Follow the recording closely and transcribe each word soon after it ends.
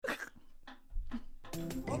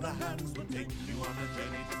the hunks will take you on a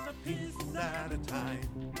journey just a piece at a time.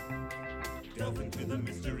 Delve into the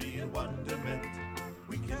mystery and wonderment.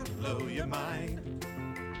 We can blow your mind.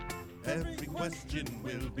 Every question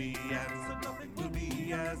will be answered, nothing will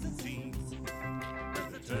be as it seems.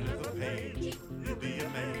 At the turn of a page, you'll be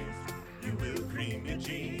amazed. You will cream your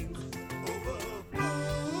jeans. Overboard,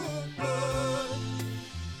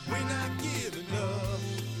 we're not giving up.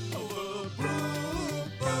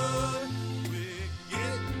 Overboard, we're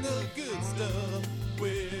getting the good stuff.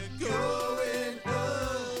 We're going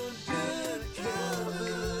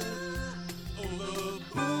undercover.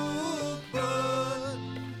 Overboard,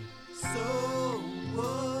 so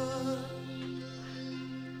what?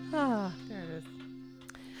 Ah, there it is.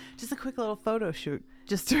 Just a quick little photo shoot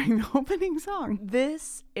just during the opening song.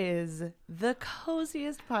 This is the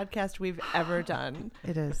coziest podcast we've ever done.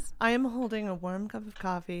 It is. I am holding a warm cup of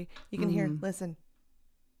coffee. You can hear, listen.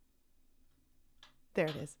 There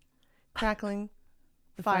it is. Crackling.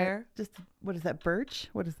 Fire. Just, what is that, birch?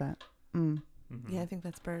 What is that? Yeah, I think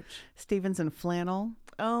that's birch. Stevens and flannel.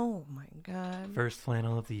 Oh my God. First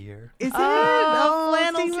flannel of the year. Is it? Oh,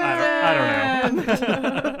 flannel Stevens. I don't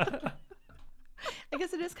know. I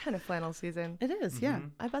guess it is kind of flannel season. It is, yeah.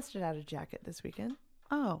 I busted out a jacket this weekend.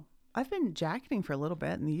 Oh, I've been jacketing for a little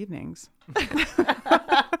bit in the evenings.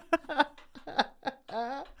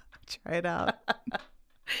 Try it out.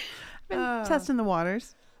 Been testing the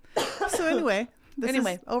waters. So anyway, this is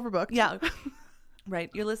Overbooked. Yeah. Right.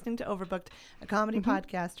 You're listening to Overbooked, a comedy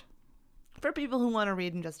podcast for people who want to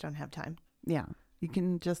read and just don't have time. Yeah. You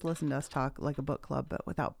can just listen to us talk like a book club, but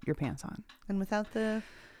without your pants on. And without the...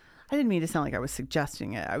 I didn't mean to sound like I was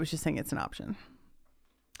suggesting it. I was just saying it's an option.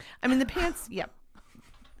 I mean, the pants, yeah.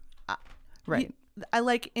 Right. I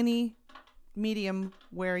like any medium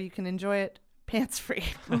where you can enjoy it pants-free.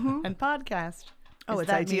 And podcast. Oh, is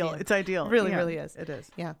it's that ideal. medium. It's ideal. Really, Yeah, really is. It is.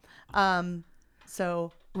 Yeah.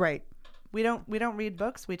 So Right. we don't read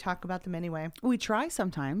books. We talk about them anyway. We try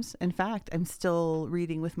sometimes. In fact, I'm still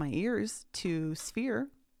reading with my ears to Sphere.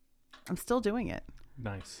 I'm still doing it.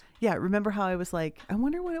 Nice. Yeah, remember how I was like, I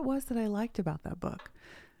wonder what it was that I liked about that book.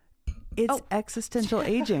 It's existential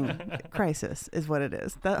aging crisis is what it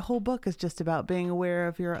is. That whole book is just about being aware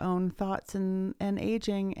of your own thoughts and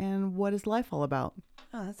aging and what is life all about.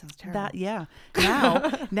 Oh, that sounds terrible.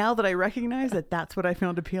 Now that I recognize that that's what I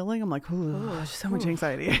found appealing, I'm like, ooh, so much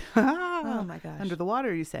anxiety. Oh my gosh. Under the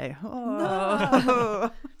water, you say.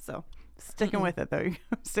 Oh. So sticking with it, though.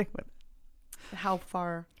 Sticking with it. How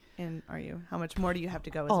far in are you? How much more do you have to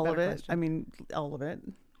go? Is All a of better it. question. I mean, all of it.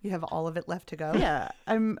 You have all of it left to go? Yeah,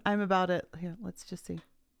 I'm about it. Here, let's just see.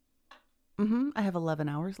 I have 11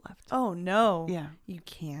 hours left. Oh, no. Yeah. You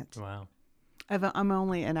can't. Wow. I'm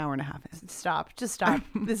only an hour and a half in. Stop. Just stop.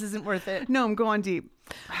 This isn't worth it. No, I'm going deep.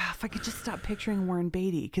 If I could just stop picturing Warren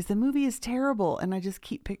Beatty, because the movie is terrible, and I just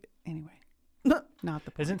keep anyway. Not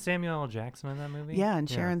the point. Isn't Samuel L. Jackson in that movie? Yeah, and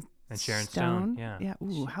Sharon Stone. Yeah. Yeah.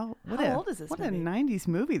 Ooh, how old is this What movie? a 90s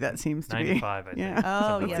movie that seems to be. 95, I think. Yeah. Oh,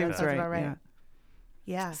 Something yeah, like that sounds about right. Yeah.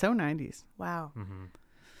 Yeah. So 90s. Wow. Mm-hmm.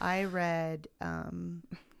 I read...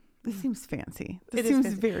 This seems fancy. It This is seems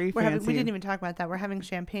fancy. very fancy. We didn't even talk about that. We're having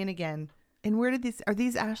champagne again. And where did are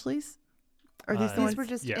these Ashley's? Are these the These ones? were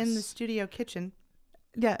just Yes. in the studio kitchen.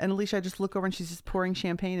 Yeah, and Alisha, I just look over and she's just pouring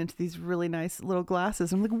champagne into these really nice little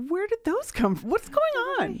glasses. I'm like, where did those come from? What's going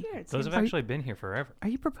on? Right here. It Those seems- have actually been here forever. Are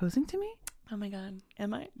you proposing to me? Oh my God.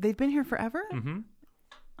 Am I? They've been here forever? Mm-hmm.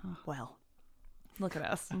 Well, look at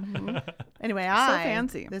us. Anyway, So I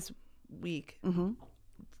fancy. this week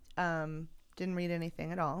Mm-hmm. didn't read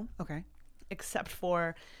anything at all. Okay. Except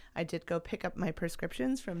for I did go pick up my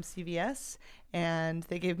prescriptions from CVS and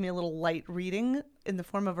they gave me a little light reading in the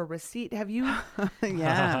form of a receipt. Have you?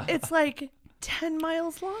 Yeah. It's like 10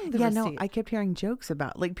 miles long. The receipt. No, I kept hearing jokes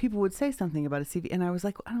about, like, people would say something about a CVS, and I was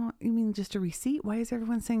like, you mean just a receipt? Why is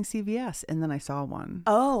everyone saying CVS? And then I saw one.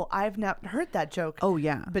 Oh, I've not heard that joke. Oh,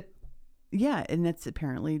 yeah. But yeah, and that's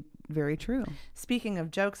apparently very true. speaking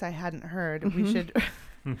of jokes I hadn't heard, we should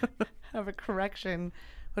have a correction.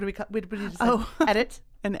 What do we call? What did you just say? Edit?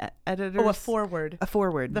 An editor. Oh, a forward. A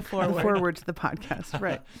forward. The forward. A forward to the podcast.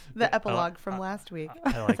 Right. The epilogue from last week.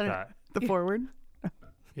 I like Sorry. that. The forward.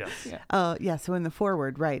 Yes. Yeah. So in the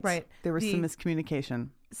forward, right. Right. There was some miscommunication.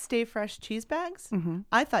 Stay Fresh cheese bags?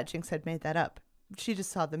 I thought Jynx had made that up. She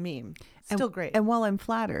just saw the meme. Still great. And while I'm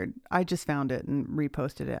flattered, I just found it and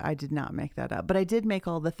reposted it. I did not make that up. But I did make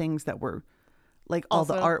all the things that were, like, all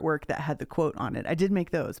the artwork that had the quote on it. I did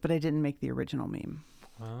make those, but I didn't make the original meme.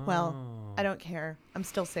 Oh. Well, I don't care. I'm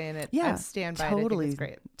still saying it. Yeah. I stand by totally, it. I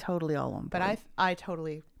think it's great. Totally all on board. But I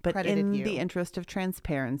totally But credited in you. the interest of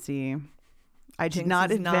transparency, I did Jynx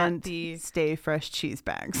not is not invent the Stay Fresh cheese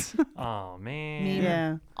bags. Oh man. meme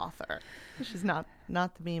Yeah. author. She's not the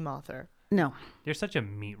meme author. No. You're such a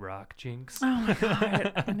meat rock, Jynx. Oh my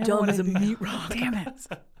God. I never Dumb wanted as a to be- meat rock. Damn it.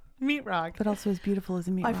 Meat rock. But also as beautiful as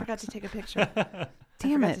a meat I rock. forgot to take a picture.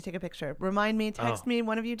 Damn I forgot it. to take a picture. Remind me, text Oh. me.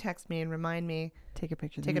 One of you text me and remind me. Take a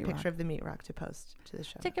picture of Take the a meat picture rock. of the meat rock to post to the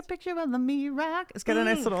show. Take a notes. picture of the meat rock. It's got a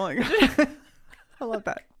nice little like, I love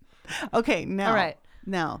that. Okay, now. All right.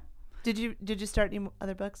 Now. Did you start any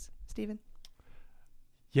other books, Stephen?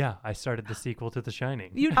 Yeah, I started the sequel to The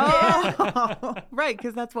Shining. You did. Oh, right,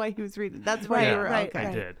 because that's why he was reading. That's why you were right, okay.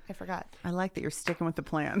 I did. I forgot. I like that you're sticking with the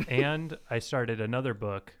plan. And I started another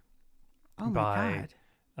book Oh my by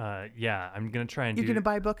God. I'm gonna try and You're do going to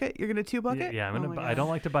buy book it? You're going to two book it? Yeah, I'm Oh gonna my I don't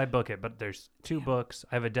God. like to buy book it, but there's two books.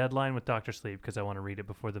 I have a deadline with Dr. Sleep because I want to read it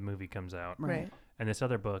before the movie comes out. Right. And this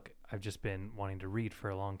other book I've just been wanting to read for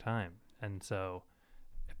a long time. And so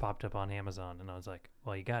it popped up on Amazon and I was like,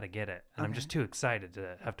 well, you got to get it. And I'm Okay. just too excited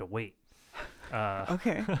to have to wait.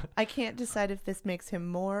 Okay. I can't decide if this makes him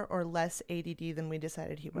more or less ADD than we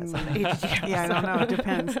decided he was on the ADD. Yeah, I don't know. It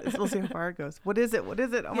depends. We'll see how far it goes. What is it? What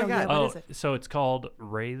is it? Oh my Yeah, God. What Oh, is it? so it's called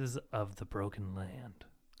Wraiths of the Broken Land.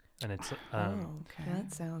 And it's Okay.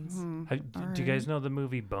 That sounds. do you guys know the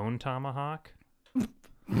movie Bone Tomahawk?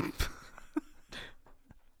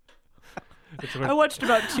 It's I watched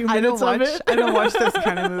about 2 I don't minutes of watch. it. I don't watch those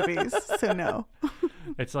kind of movies, so no.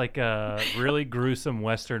 It's like a really gruesome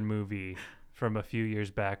Western movie from a few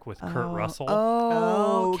years back with Kurt Russell.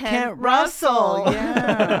 Oh, Kent Kent Russell. Russell.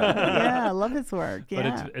 Yeah, I love his work. But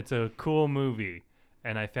Yeah. it's a cool movie.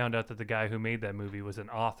 And I found out that the guy who made that movie was an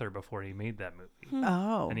author before he made that movie.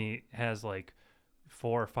 Oh. And he has like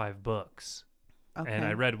 4 or 5 books. Okay. And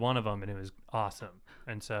I read one of them and it was awesome.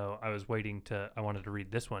 And so I wanted to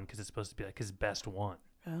read this one because it's supposed to be like his best one.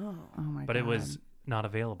 Oh. Oh my But God. it was not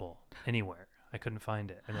available anywhere. I couldn't find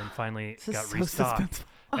it. And then finally This it is got so restocked.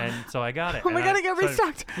 suspenseful. And so I got it. Oh my and God, it got started-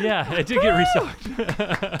 restocked. Yeah, it did get restocked.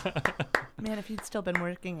 Man, if you'd still been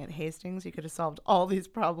working at Hastings, you could have solved all these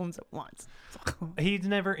problems at once. He's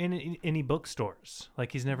never in any bookstores.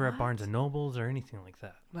 Like he's never at Barnes and Nobles or anything like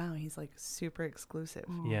that. Wow, he's like super exclusive.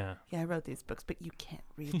 Yeah. Yeah, I wrote these books, but you can't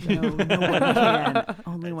read them. No, no one can.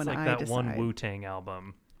 Only It's when like I that decide. one Wu-Tang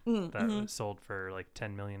album that Mhm. was sold for like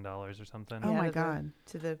 $10 million or something Oh my to the- God.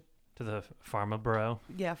 To the to the pharma bro.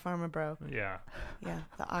 Pharma Bro. Yeah. Yeah,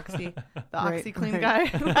 the Oxy, the Right, OxyClean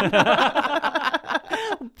right. guy.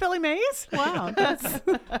 Billy Mays? Wow. That's,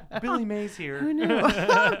 Billy Mays here. who knew?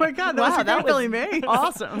 Oh my God, that Wow, was a that great was Billy Mays.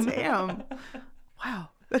 awesome. Damn. Wow.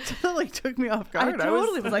 That totally took me off I guard.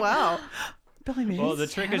 totally was like, wow. Billy Mays? Well, the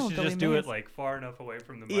trick is Channel to Billy just do it Mays. like far enough away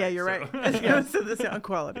from the mic. Yeah, you're so- right. So the sound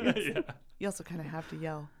quality. yeah. You also kind of have to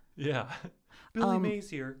yell. Yeah. Billy Mays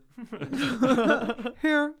here.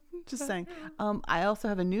 Here, just saying. I also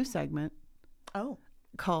have a new segment Oh.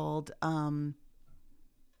 called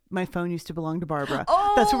My Phone Used to Belong to Barbara.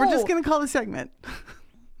 That's what we're just going to call the segment.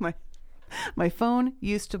 My phone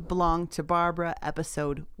used to belong to Barbara,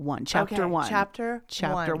 episode 1, chapter 1.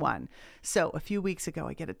 Chapter 1. So a few weeks ago,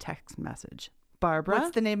 I get a text message. Barbara?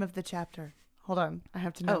 What's the name of the chapter? Hold on, I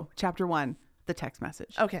have to know. Oh, chapter 1, the text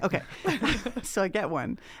message. Okay. Okay. So I get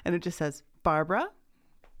one, and it just says, Barbara?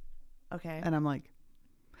 Okay. And I'm like,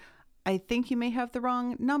 I think you may have the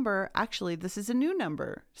wrong number. Actually, this is a new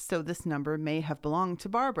number. So this number may have belonged to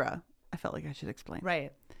Barbara. I felt like I should explain.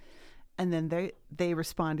 Right. And then they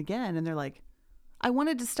respond again, and they're like, I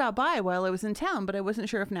wanted to stop by while I was in town, but I wasn't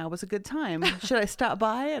sure if now was a good time. Should I stop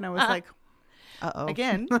by? And I was like, uh-oh.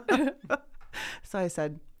 Again. So I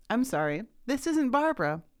said, I'm sorry. This isn't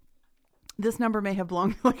Barbara. This number may have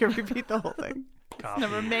belonged, like I repeat the whole thing. Copy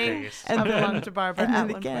Number may paste. have belonged to Barbara And at then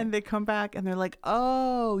one again, point. they come back and they're like,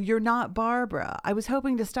 oh, you're not Barbara. I was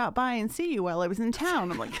hoping to stop by and see you while I was in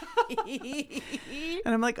town. I'm like,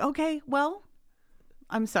 and I'm like, okay, well,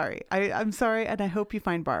 I'm sorry. I'm sorry. And I hope you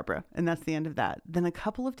find Barbara. And that's the end of that. Then a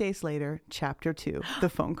couple of days later, chapter 2, the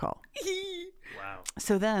phone call. Wow.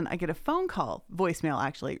 So then I get a phone call, voicemail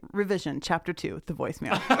actually, revision, chapter 2, the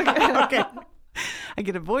voicemail. Okay. I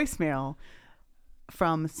get a voicemail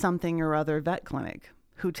from something or other vet clinic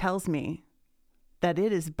who tells me that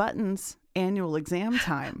it is Button's annual exam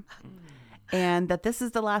time and that this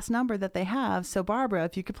is the last number that they have. So Barbara,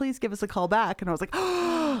 if you could please give us a call back. And I was like,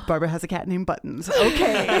 oh, Barbara has a cat named Buttons.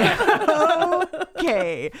 Okay.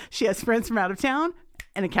 Okay. She has friends from out of town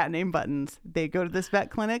and a cat named Buttons. They go to this vet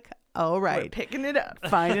clinic. All We're right. picking it up.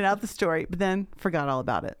 Finding out the story, but then forgot all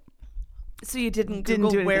about it. So you didn't Didn't Google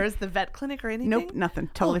do anything. where's the vet clinic or anything? Nope, nothing.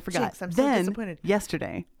 Totally Oh, forgot. Jinx, I'm so then disappointed.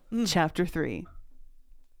 yesterday, chapter 3.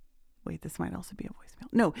 Wait, this might also be a voicemail.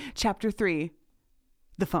 No, chapter 3,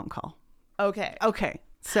 the phone call. Okay. Okay.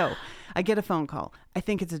 So I get a phone call. I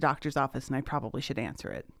think it's a doctor's office and I probably should answer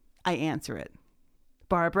it. I answer it.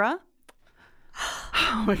 Barbara?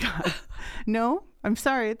 Oh my God. No, I'm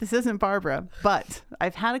sorry. This isn't Barbara, but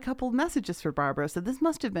I've had a couple of messages for Barbara. So this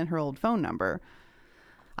must have been her old phone number.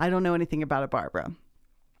 I don't know anything about a Barbara.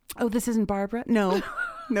 Oh, this isn't Barbara? No,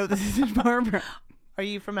 this isn't Barbara. Are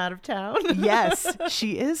you from out of town? Yes,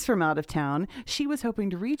 she is from out of town. She was hoping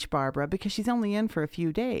to reach Barbara because she's only in for a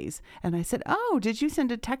few days. And I said, oh, did you send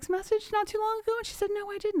a text message not too long ago? And she said, no,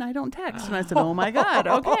 I didn't. I don't text. And I said, oh my God.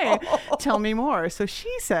 Okay. Tell me more. So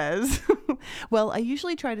she says, well, I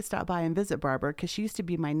usually try to stop by and visit Barbara because she used to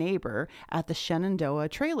be my neighbor at the Shenandoah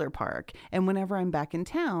trailer park. And whenever I'm back in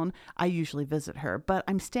town, I usually visit her. But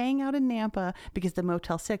I'm staying out in Nampa because the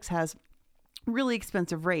Motel 6 has really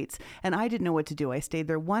expensive rates, and I didn't know what to do. I stayed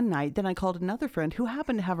there one night. Then I called another friend who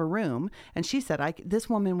happened to have a room, and she said, this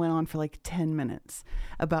woman went on for like 10 minutes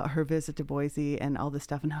about her visit to Boise and all this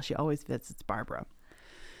stuff and how she always visits Barbara.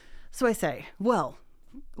 So I say, well,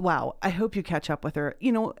 wow, I hope you catch up with her.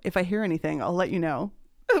 You know, if I hear anything, I'll let you know.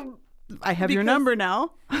 I have your number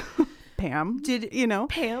now. Pam. Did you know?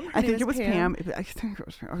 Pam? I think it was Pam. I think it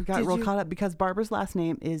was Pam. I got real caught up because Barbara's last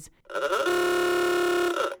name is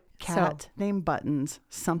cat named Buttons,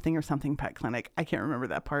 something or something pet clinic. I can't remember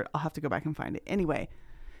that part. I'll have to go back and find it. Anyway,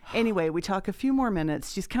 we talk a few more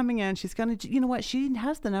minutes. She's coming in. She's going to, you know what? She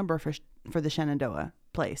has the number for the Shenandoah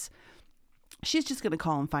place. She's just going to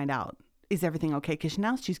call and find out, is everything okay? Because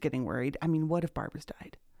now she's getting worried. I mean, what if Barbara's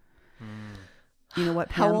died? You know what,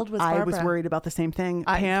 Pam? How old was Barbara? I was worried about the same thing.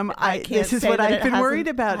 Pam, this is what I've been worried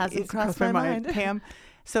about. Hasn't crossed my mind. Pam.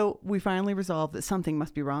 So we finally resolved that something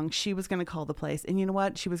must be wrong. She was going to call the place. And you know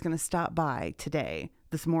what? She was going to stop by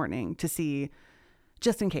this morning, to see,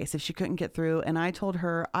 just in case, if she couldn't get through. And I told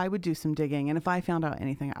her I would do some digging. And if I found out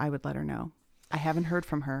anything, I would let her know. I haven't heard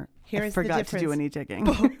from her. I forgot to do any digging.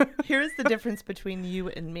 Here's the difference between you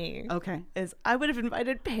and me. Okay. Is I would have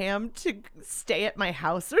invited Pam to stay at my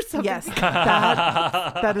house or something. Yes,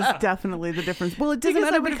 that is definitely the difference. Well, it doesn't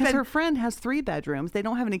matter because her friend has 3 bedrooms. They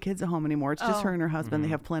don't have any kids at home anymore. It's just her and her husband. They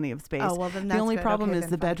have plenty of space. Oh, well, then the that's only good. problem Okay, is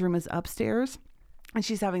then the fine. bedroom is upstairs. And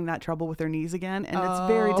she's having that trouble with her knees again. And it's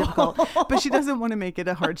very difficult. But she doesn't want to make it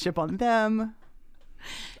a hardship on them.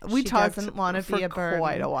 We talked doesn't want to for be a burden.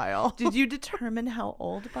 quite a while. Did you determine how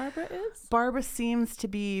old Barbara is? Barbara seems to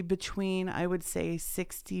be between, I would say,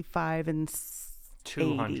 65 and 80.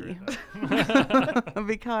 200.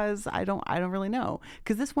 Because I don't really know.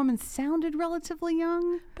 Because this woman sounded relatively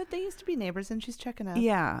young. But they used to be neighbors, and she's checking out.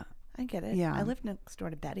 Yeah. I get it. Yeah. I lived next door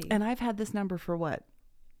to Betty. And I've had this number for what?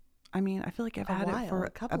 I mean, I feel like I've had it for a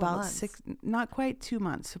couple of about months. 6, not quite 2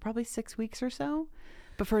 months, so probably 6 weeks or so.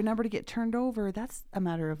 But for a number to get turned over, that's a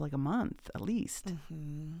matter of like a month at least.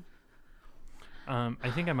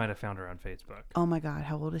 I think I might have found her on Facebook. Oh my God,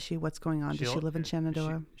 how old is she? What's going on? Does she live in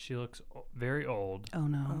Shenandoah? She looks very old. Oh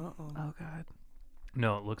no. Uh-oh. Oh God.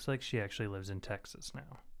 No, it looks like she actually lives in Texas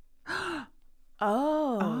now.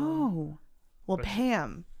 Oh. Well, But-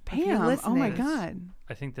 Pam. if you're Pam. Oh my listening, God.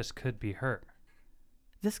 I think this could be her.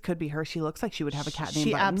 This could be her. She looks like she would have a cat named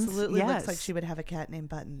She Buttons. absolutely Yes. looks like she would have a cat named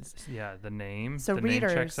Buttons. Yeah, the name. So the name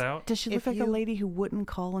readers- checks out. Does she look If like a you- lady who wouldn't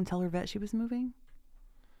call and tell her vet she was moving?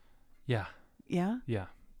 Yeah, Yeah. yeah.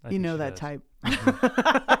 I You think know she that does. type.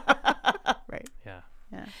 Right. Yeah.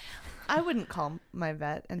 Yeah. I wouldn't call my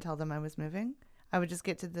vet and tell them I was moving. I would just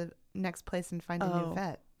get to the next place and find a new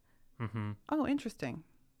vet. Mm-hmm. Oh, interesting.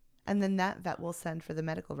 And then that vet will send for the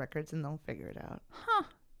medical records and they'll figure it out. Huh.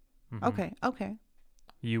 Mm-hmm. Okay. Okay.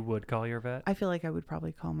 You would call your vet? I feel like I would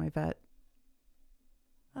probably call my vet.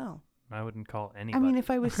 Oh. I wouldn't call I anybody. mean,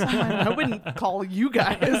 if I was someone, I wouldn't call you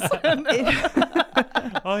guys.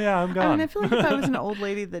 Oh yeah, I'm I gone. mean, I feel like if I was an old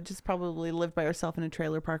lady that just probably lived by herself in a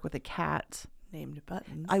trailer park with a cat, Named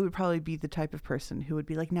Buttons. I would probably be the type of person who would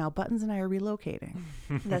be like, now Buttons and I are relocating.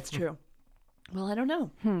 That's true. Well, I don't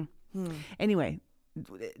know. Anyway,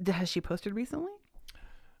 has she posted recently?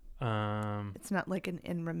 It's not like an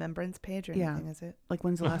in remembrance page or Yeah. anything, is it? Like,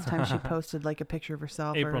 when's the last time she posted like a picture of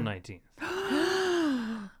herself? April or... 19th.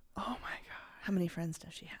 Oh my God. How many friends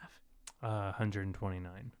does she have?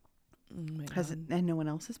 129. Oh my Has it, God. and no one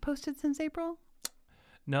else has posted since April?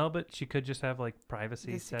 No, but she could just have like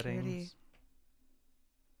privacy The security. settings.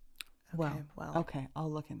 Okay, well. Okay,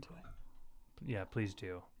 I'll look into it. Yeah, please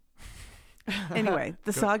do. Anyway,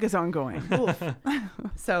 the saga's ongoing.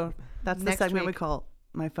 So That's the next segment we week, call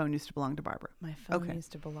My Phone Used to Belong to Barbara. My Phone Okay.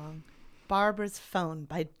 Used to Belong. Barbara's Phone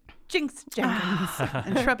by Jynx Jenkins.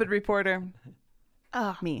 Intrepid reporter,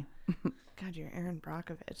 Oh, me. God, you're Aaron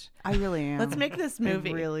Brockovich. I really am. Let's make this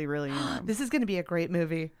movie. I really, really am. This is going to be a great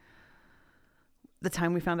movie. The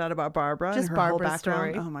time we found out about Barbara Just and her whole Barbara's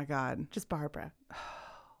background. story. Oh my God. Just Barbara.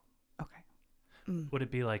 Okay. Would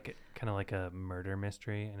it be like kind of like a murder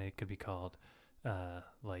mystery, and it could be called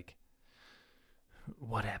like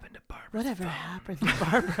what happened to Barbara? Whatever happened to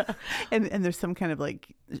Barbara? And there's some kind of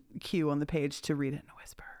like cue on the page to read it in a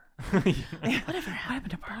whisper. Whatever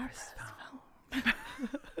happened to Barbara's phone?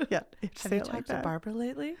 Yeah. Have you talked to Barbara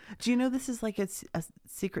lately? Do you know this is like a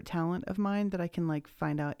secret talent of mine that I can like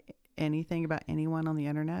find out anything about anyone on the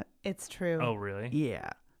internet? It's true. Oh, really? Yeah.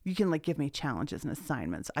 You can like give me challenges and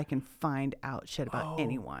assignments. I can find out shit about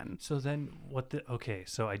anyone. So then okay,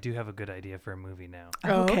 so I do have a good idea for a movie now.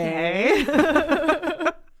 Okay.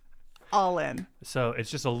 All in. So it's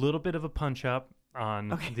just a little bit of a punch up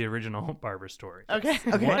on the original Barbara story. Okay.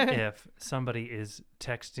 What if somebody is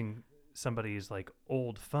texting somebody's like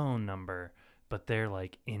old phone number, but they're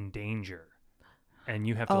like in danger, and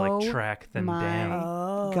you have to like track them down?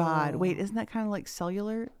 Oh. God. Wait, isn't that kind of like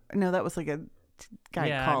cellular? No, that was like a guy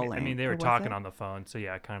calling. I mean, they were Or was talking it? on the phone, so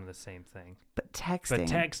yeah, kind of the same thing. But texting. But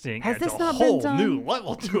texting Has adds this a not been whole done? new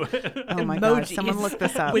level to it. Oh my God. Emojis. Someone look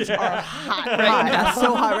this up. Which are hot Hot. right now. That's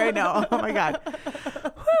so hot right now. Oh my God.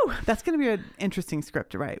 Whew. That's going to be an interesting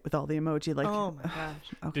script to write with all the emoji. Like, Oh my gosh.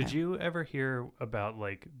 okay. Did you ever hear about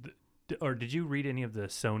like, or did you read any of the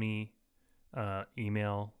Sony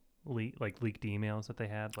leaked emails that they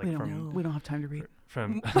had, like we don't have time to read.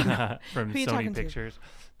 from Who you talking Sony to? Pictures?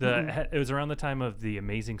 It was around the time of the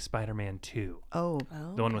Amazing Spider-Man 2, Oh,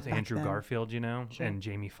 the one with back Andrew then. Garfield, and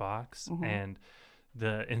Jamie Foxx, and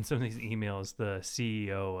in some of these emails, the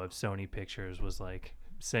CEO of Sony Pictures was like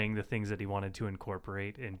saying the things that he wanted to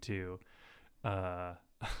incorporate into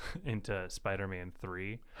Spider-Man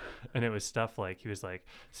 3, and it was stuff like he was like,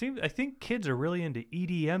 "See, I think kids are really into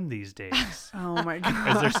EDM these days. Oh my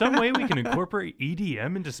God. Is there some way we can incorporate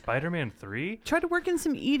EDM into Spider-Man 3?" Try to work in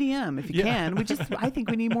some EDM if you can. I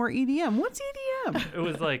think we need more EDM. What's EDM?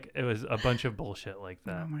 It was a bunch of bullshit like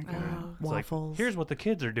that. Oh my God. It's like, Waffles. here's what the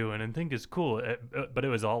kids are doing and think is cool, but it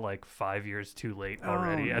was all like 5 years too late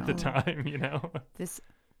already at the time,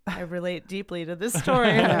 I relate deeply to this story,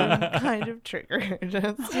 and I'm kind of triggered. He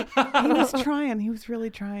was trying. He was really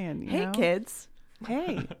trying. Hey, know? kids.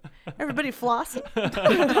 Hey. Everybody flossing.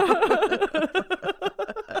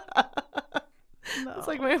 It's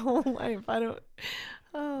like my whole life.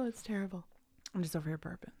 Oh, it's terrible. I'm just over here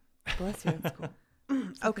burping. Bless you. It's cool.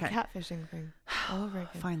 It's like Okay. the catfishing thing all over again.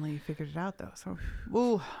 Finally, you figured it out, though. So,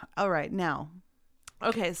 ooh. All right. Now,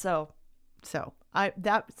 Okay, so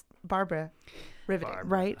that's Barbara. Riveting. Barbara.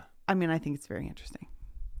 right? I mean, I think it's very interesting.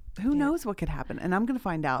 Who knows what could happen? And I'm going to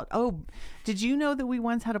find out. Oh, did you know that we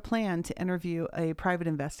once had a plan to interview a private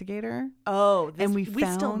investigator? Oh, And we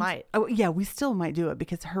still might. Oh, yeah, we still might do it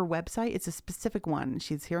because her website, it's a specific one.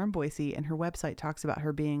 She's here in Boise, and her website talks about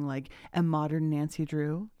her being like a modern Nancy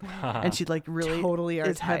Drew. And she like really Totally our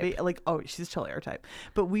is heavy. type. Like, oh, she's totally our type.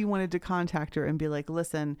 But we wanted to contact her and be like,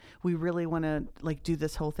 listen, we really want to like do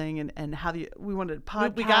this whole thing and have you, we wanted to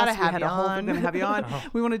podcast. We gotta have had you a whole, we're on. going to have you on.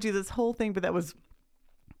 We want to do this whole thing, but that was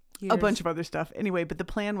a bunch of other stuff. Anyway, but the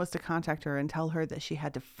plan was to contact her and tell her that she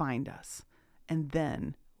had to find us. And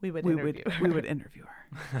then we would we interview would interview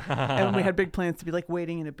her. And we had big plans to be like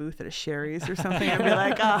waiting in a booth at a Sherry's or something and be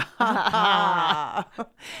like,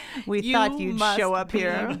 we thought you'd show up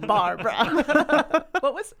here. Barbara.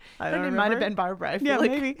 What was I her don't name? Might have remember. been Barbara. I feel Yeah,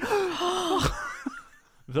 like maybe.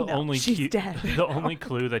 The only she's dead. The only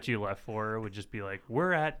clue that you left for her would just be like,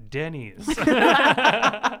 "We're at Denny's."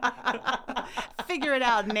 Figure it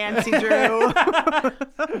out, Nancy Drew.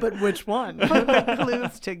 But which one? Put the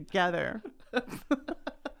clues together.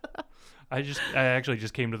 I actually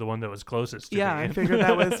just came to the one that was closest to Yeah, me. I figured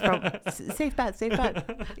that was from safe bet.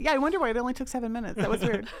 Yeah, I wonder why it only took 7 minutes. That was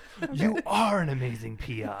weird. You are an amazing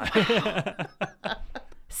PI.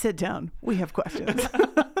 Sit down. We have questions.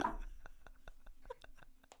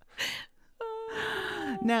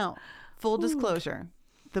 Now, full disclosure,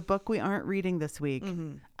 the book we aren't reading this week,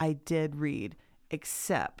 I did read,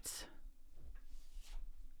 except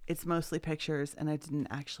it's mostly pictures and I didn't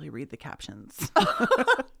actually read the captions.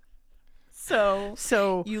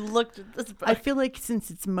 So You looked at this book. I feel like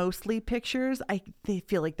since it's mostly pictures, they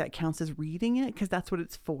feel like that counts as reading it because that's what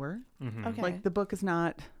it's for. Okay. Like the book is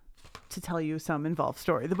not to tell you some involved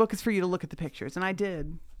story. The book is for you to look at the pictures, and I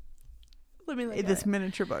did. Let me look This at it.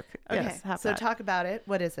 miniature book. Okay. Yes, have So that. talk about it.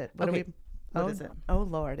 What is it? What Okay. What oh, is it? Oh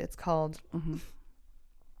Lord, it's called.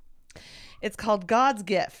 It's called God's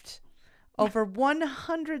Gift. Over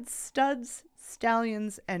 100 studs,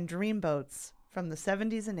 stallions, and dreamboats from the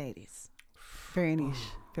 70s and 80s, Very niche.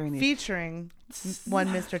 Very niche. featuring one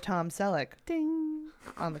Mr. Tom Selleck Ding.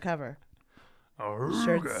 on the cover.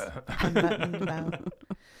 shirts unbuttoned about.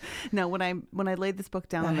 No, when I laid this book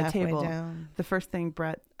down on the halfway table, down. the first thing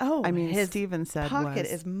his Steven said pocket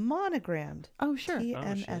was, is monogrammed. "Oh, sure,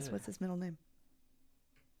 TMS. shit. What's his middle name?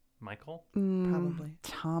 Michael Probably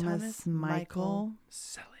Thomas Michael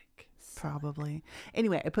Selleck. probably."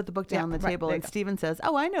 Anyway, I put the book down on the table, there and you go. Steven says,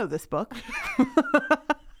 "Oh, I know this book."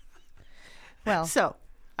 Well, So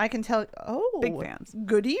I can tell. Oh, big fans.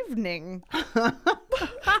 Good evening.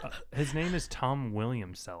 His name is Tom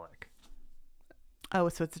William Selleck. Oh,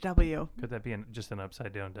 so it's a W. Could that be just an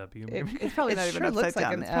upside down W? Maybe? It's probably It not even sure upside looks like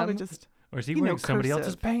down. an It's probably M. just Or is he you know, wearing somebody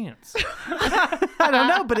else's cursive. pants? I don't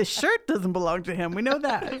know, but his shirt doesn't belong to him. We know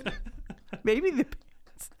that. Maybe the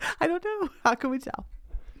pants. I don't know. How can we tell?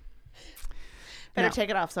 Better No. take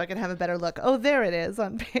it off so I can have a better look. Oh, there it is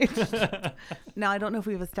on page. Now, I don't know if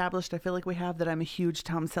we've established, I feel like we have, that I'm a huge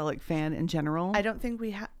Tom Selleck fan in general. I don't think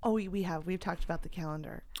we have. Oh, we have. We've talked about the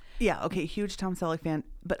calendar. Yeah, okay, huge Tom Selleck fan,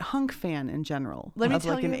 but hunk fan in general. Let me of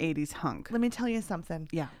tell like you- an 80s hunk. Let me tell you something.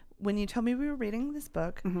 Yeah. When you told me we were reading this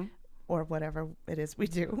book, or whatever it is we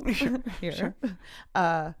do here,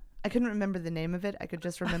 I couldn't remember the name of it. I could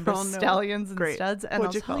just remember Oh, no. stallions and Great. studs. And What'd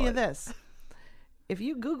I'll you tell call you it? this: if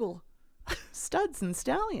you Google studs and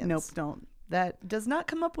stallions, Nope, don't. that does not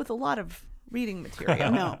come up with a lot of reading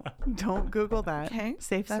material. No, don't Google that. Okay,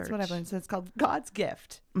 Safe That's search. what I've learned. So it's called God's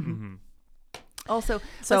Gift. Mm-hmm. Also,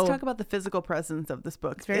 So- let's talk about the physical presence of this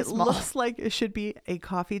book. It's very it small. looks like it should be a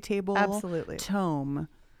coffee table Absolutely. tome,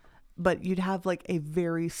 but you'd have like a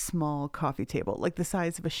very small coffee table, like the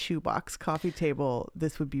size of a shoebox coffee table.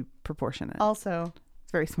 This would be proportionate. Also,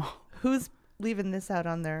 It's very small. who's leaving this out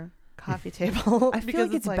on their coffee table? I feel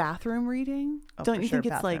like it's bathroom reading. Oh, Don't for you sure,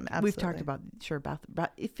 think it's like bathroom, we've talked absolutely.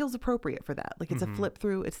 about? It feels appropriate for that. Like it's a flip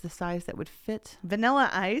through. It's the size that would fit. Vanilla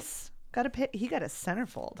Ice got a he got a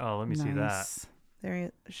centerfold. Oh, let me see that. Nice.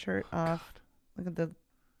 There, shirt off. Look at the.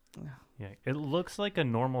 Yeah, it looks like a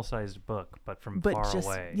normal sized book, but from But far just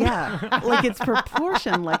away. yeah, like it's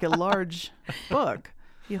proportioned like a large book.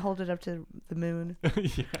 You hold it up to the moon.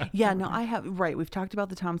 Yeah, no, I have, right. We've talked about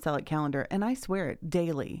the Tom Selleck calendar, and I swear it,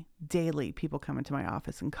 daily people come into my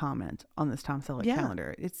office and comment on this Tom Selleck Yeah.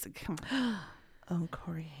 calendar. It's, come on. Oh,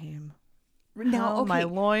 Corey Haim. Now, How my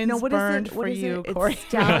loins no, what is burned it? for What is you, it? Corey. It's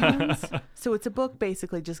stallions. So it's a book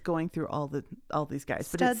basically just going through all these guys.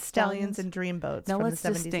 But Studs, it's stallions, and dreamboats. now from let's the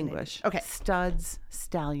 70s and distinguish. 80s. Okay. Studs,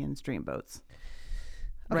 stallions, dreamboats.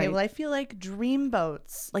 Okay. Right. Well, I feel like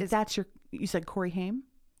dreamboats. Like is, that's you said Corey Haim?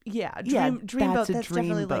 Yeah. Yeah, Dreamboat. that's a That's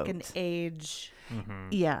definitely like an dreamboat. age. Mm-hmm.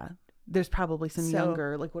 Yeah. There's probably some So-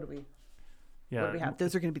 younger, like what do we Yeah. have?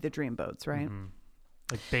 Those are going to be the dreamboats, right? Mhm.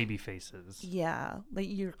 Like baby faces. Yeah, like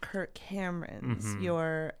your Kirk Camerons, Mhm.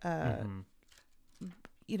 your Mhm.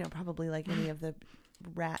 probably like any of the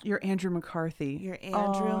rat. You're Andrew McCarthy. Your Andrew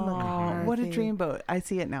McCarthy. What a dreamboat. I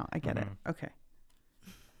see it now. I get it. Mhm. Okay.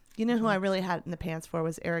 You know who I really had it in the pants for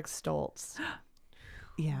was Eric Stoltz.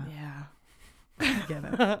 Yeah. Yeah. I get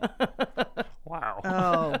it. Wow.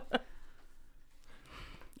 Oh.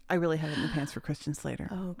 I really had it in the pants for Christian Slater.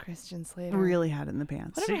 Oh, Christian Slater. Really had it in the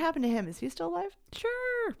pants. Whatever happened to him? Is he still alive?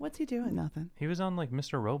 Sure. What's he doing? Nothing. He was on like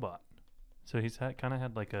Mr. Robot. So he's kind of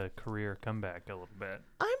had like a career comeback a little bit.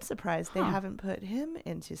 I'm surprised they Huh. haven't put him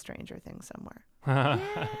into Stranger Things somewhere.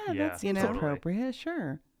 Yeah, that seems totally. appropriate.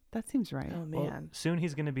 Sure. That seems right. Oh Well, man. soon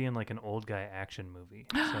he's going to be in like an old guy action movie.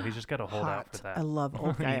 So he's just got to hold out for Hot. that. I love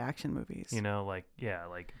old guy action movies. You know, like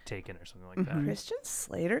Taken or something like Mhm. that. Christian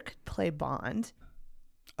Slater could play Bond.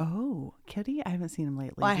 Oh, Kitty? I haven't seen him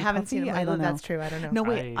lately. Well, I Is he haven't puffy? seen him. I don't know. That's true. I don't know. No,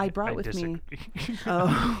 wait. I brought with me. disagree.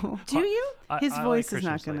 Oh. Do you? His I voice like is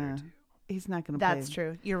not Christian Slater, gonna. too. He's not gonna. That's play.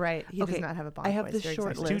 true. You're right. He Okay, does not have a Bond I have voice. this You're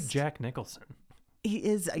short exactly It's list. too Jack Nicholson. He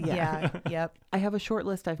is. right. Yeah. Yeah. Yep. I have a short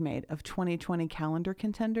list I've made of 2020 calendar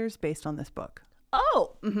contenders based on this book.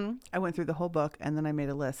 Oh, I went through the whole book and then I made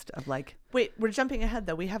a list of like. wait. We're jumping ahead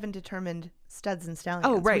though. We haven't determined studs and stallions.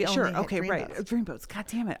 Oh, We right. only Sure. hit Okay. Right. dreamboats. Dreamboats. God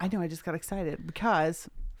damn it. I know. I just got excited because.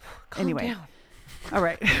 Calm Anyway. down. All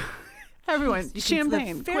right. Everyone, You can-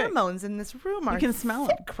 champagne. The quick. pheromones in this room are can smell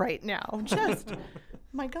 'em. thick right now. Just,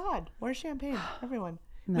 my God, where's champagne? Everyone.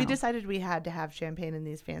 We No. decided we had to have champagne in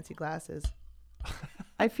these fancy glasses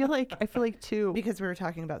I feel like too. because we were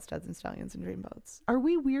talking about studs and stallions and dreamboats. Are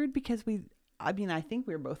we weird because I mean, I think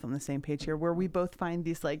we're both on the same page here, where we both find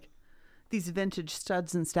these vintage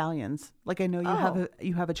studs and stallions. Like I know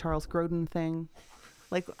you have a Charles Grodin thing.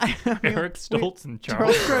 Like I mean, Eric Stoltz and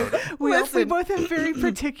Charles Grodin. we Listen. both have very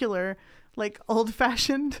particular, like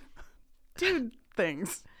old-fashioned dude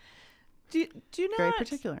things. Do you not? Very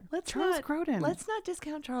particular. Charles not, Grodin. Let's not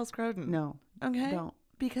discount Charles Grodin. No. Okay. Don't.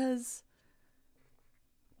 Because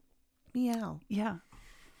meow. Yeah.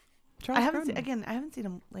 Charles I haven't Grodin. I haven't seen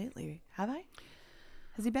him lately. Have I?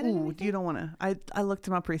 Has he been in Ooh, anything? you don't want to. I looked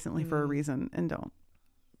him up recently for a reason and don't.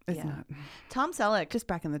 It's Yeah. not. Tom Selleck. Just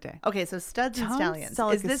back in the day. Okay, so Studs and Tom Stallions.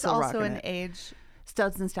 Selleck Is is this still also rocking an it. age?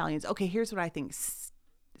 Studs and Stallions. Okay, here's what I think.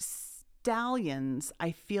 Stallions,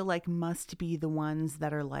 I feel like must be the ones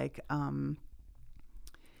that are like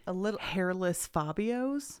A little. hairless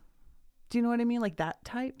Fabios. Do you know what I mean? Like that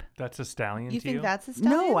type? That's a stallion. You to think that's a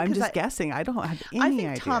stallion? No, I'm 'Cause just I, guessing. I don't have any I think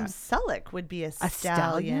idea. Tom Selleck would be a a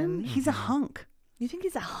stallion? He's a hunk. You think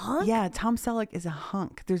he's a hunk? Yeah, Tom Selleck is a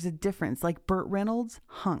hunk. There's a difference. Like Burt Reynolds,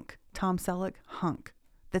 hunk. Tom Selleck, hunk.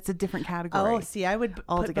 That's a different category. Oh, see, I would put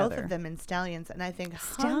both altogether. of them in stallions, and I think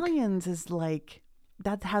hunk. Stallions is like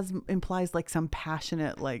that implies like some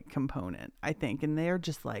passionate like component, I think, and they're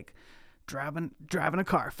just like driving a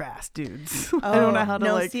car fast, dudes. I don't know how to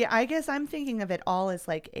no, like. see, I guess I'm thinking of it all as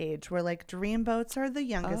like age, where like dreamboats are the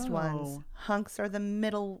youngest ones, Oh. hunks are the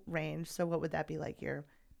middle range. So what would that be like? Your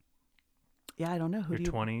Yeah, I don't know who Your do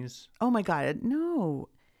you. 20s. Oh my god, no,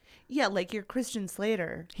 yeah, like your Christian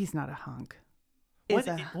Slater he's not a hunk. is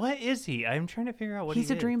What is he? I'm trying to figure out what He's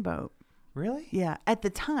he a is. dreamboat. Really? Yeah, at the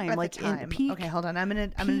time, at like the time. in peak. Okay, hold on. I'm gonna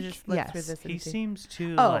peak, just look through yes. this. He And see. seems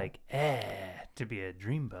too Oh. to be a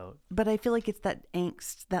dreamboat. But I feel like it's that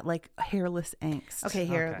angst, that like hairless angst. Okay,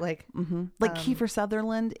 here, Okay. like Like Kiefer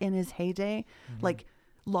Sutherland in his heyday, like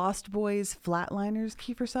Lost Boys, Flatliners,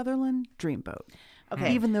 Kiefer Sutherland, Dreamboat.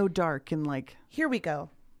 okay, Even though dark and like, here we go.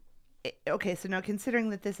 Okay, so now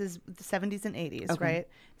considering that this is the 70s and 80s, Okay. right?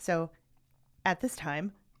 So at this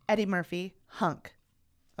time, Eddie Murphy, hunk.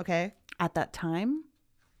 Okay, at that time,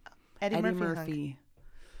 Eddie, Eddie Murphy. Murphy.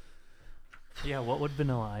 Yeah, what would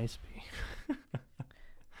Vanilla Ice be?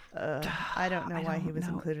 Hunk. I don't know why he don't was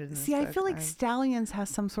know. included in this. See, I book. feel like Stallions has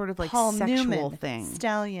some sort of like Paul sexual Newman, thing.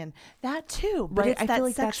 Stallion, that too. But Right, it's I that feel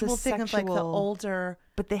like that's a sexual thing of like the sexual- older.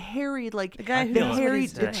 But the hairy, like The guy who the knows what hairy,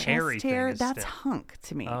 he's the doing. chest Hairy thing hair, is that's still- hunk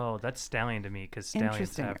to me. Oh, that's stallion to me because stallions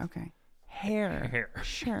Interesting. have Okay. Hair. hair.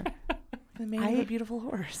 Sure. The man of a beautiful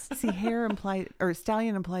horse. See, hair implies, or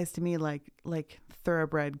stallion implies to me like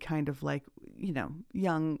thoroughbred, kind of like, you know,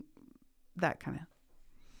 young, that kind of,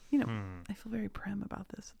 you know. I feel very prim about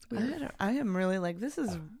this. It's weird. I am really like, this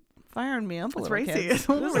is firing me up a It's little. racy. kids. It's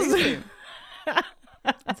a little This is- racy.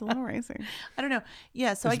 It's a little racy. I don't know.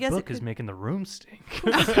 Yeah, so This I guess book it is could, making the room stink.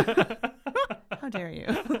 how dare you?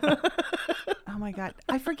 Oh my God.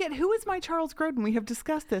 I forget who is my Charles Grodin. We have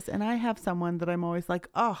discussed this, and I have someone that I'm always like,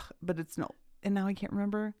 oh, but it's no. And now I can't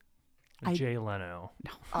remember. Jay Leno.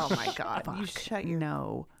 Oh my God! You shut your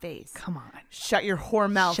No. face. Come on. Shut your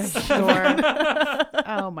whore mouth. Shut your-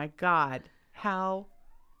 Oh my God. How?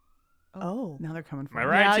 Oh. Now they're coming for My me.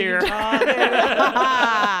 rights you here.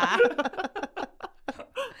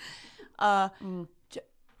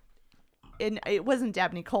 And it wasn't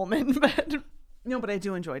Dabney Coleman, but No, but I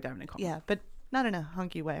do enjoy Daphne Coleman. yeah, but not in a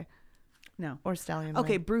hunky way No. or stallion.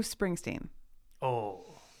 Okay, way. Bruce Springsteen. Oh,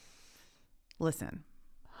 Listen,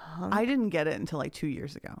 Hunk? I didn't get it until like 2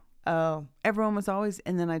 years ago. Oh, Everyone was always,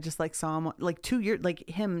 and then I just like saw him like 2 years, like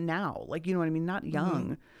him now, like, you know what I mean? Not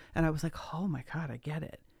young. And I was like, oh my God, I get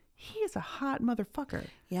it. He is a hot motherfucker.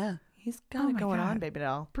 yeah. He's got Oh it my going on, God. baby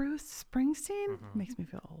doll. Bruce Springsteen makes me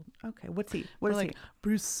feel old. Okay, what's he? What We're is like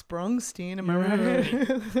Bruce Springsteen. Am I right?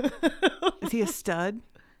 he? Is he a stud?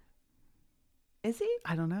 Is he?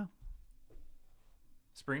 I don't know.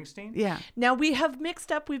 Springsteen? Yeah, Now we have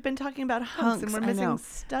mixed up. We've been talking about hunks, and Hunks, we're I missing know.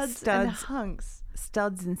 studs, and Studs. hunks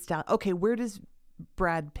studs and style. Okay, where does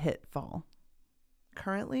Brad Pitt fall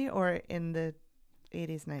currently, or in the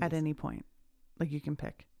 80s, 90s? at any point? Like you can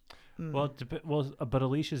pick. Well, but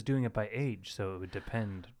Alicia's doing it by age, so it would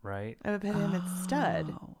depend, right? I would put him at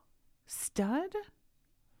stud. Oh. Stud?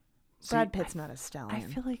 Brad Pitt's not a stallion. I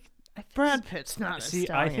feel like Brad Pitt's not a See,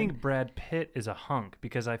 stallion. I think Brad Pitt is a hunk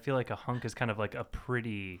because I feel like a hunk is kind of like a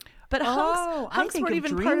pretty. But hunks I weren't think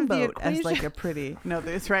even of part of the Dreamboat equation. as like a pretty. No,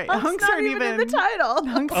 that's right. hunks not aren't even in the title.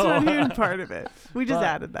 Hunks aren't even part of it. We just But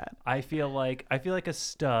added that. I feel like a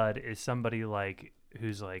stud is somebody like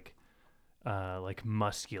who's like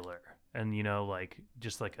muscular and like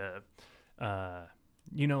just like a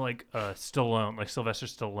like Stallone, like Sylvester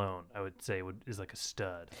Stallone, I would say is like a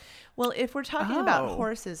stud. Well, if we're talking about Oh.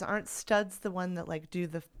 horses, aren't studs the one that like do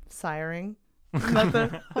the siring? Not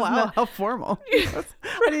the, Wow, how formal. I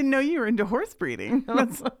didn't know you were into horse breeding.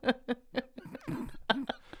 That's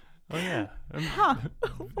Oh yeah, I'm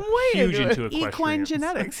way huge into into equine equestrians.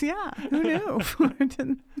 genetics. Yeah, who knew? I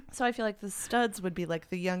didn't- So I feel like the studs would be like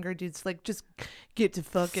the younger dudes, like just get to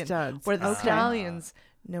fucking. Studs. Where the Okay. stallions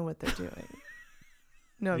know what they're doing.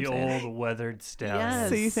 No, I'm The saying. old weathered stallion. Yes.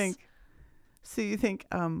 So you think So you think,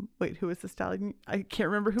 wait, who is the stallion? I can't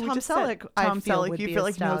remember who we Tom just Selleck, said. I Tom feel, Selleck, would you be feel a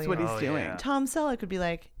like knows what stallion. he's Oh, doing. yeah. Tom Selleck would be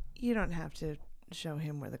like, you don't have to show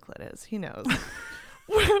him where the clit is. He knows.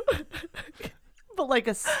 But like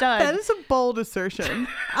a stud. That is a bold assertion.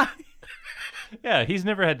 Yeah, he's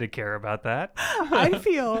never had to care about that. I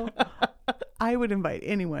feel I would invite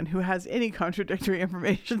anyone who has any contradictory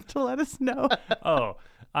information to let us know. Oh,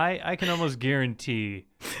 I can almost guarantee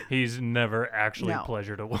he's never actually No.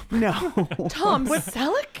 pleasured a woman. No. Tom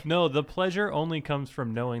Selleck? No, the pleasure only comes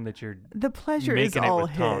from knowing that you're The pleasure is Making it all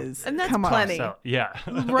with Tom. his. And that's Come on. plenty. so, yeah.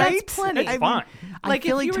 Right? That's plenty. It's fine. I Like,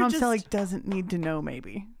 feel if like you were Tom just- Selleck doesn't need to know,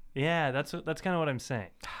 maybe. Yeah, that's kind of what I'm saying.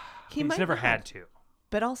 He He's might never not. had to.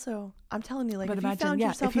 But also, I'm telling you, like, But if you imagine, found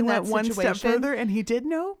yourself if he in that went one situation, step further and he did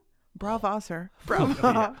know, bravo, sir.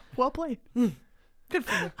 Bravo. Well played. good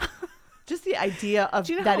for you. Just the idea of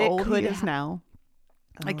Do you know that how it old could he is now?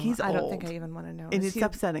 Like, he's I don't think old. I even want to know. And Is it's he-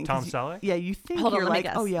 upsetting. 'cause Tom you- Selleck? Yeah, you think Hold on, you're let me like,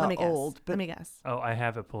 guess. oh yeah, let me guess. old. But Let me guess. Oh, I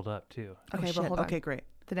have it pulled up too. Okay, shit. but hold on. Okay, great.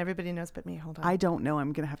 Then everybody knows but me. Hold on. I don't know.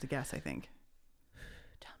 I'm gonna have to guess. I think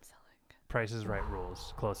Tom Selleck. Price is Right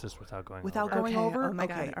rules. Closest without going without over. going Okay, over. oh my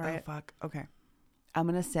okay. God, all right. Oh fuck. Okay. I'm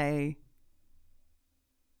gonna say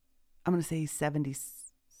he's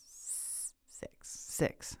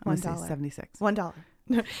 76. I'm gonna say $1. 76. $1.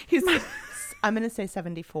 He's. I'm gonna say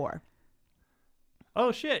 74.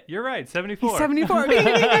 Oh shit, you're right. 74. He's 74. $1,000.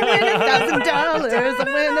 I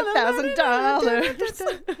win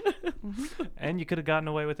 $1,000. And you could have gotten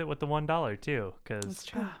away with it with the $1 too, because That's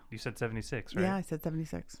true. you said 76, right? Yeah, I said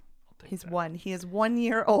 76. I'll take He's that. one. He is 1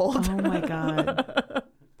 year old. Oh my god.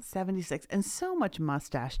 76 and so much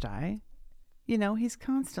mustache dye. You know, he's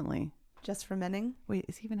constantly. Just for menning. Wait,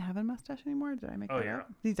 is he even having a mustache anymore? Did I make Oh, that yeah.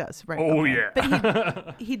 up? He does, right? Oh okay. yeah.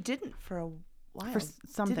 But he didn't for a while. For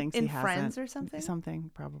some Did- things in he hasn't. Friends or something.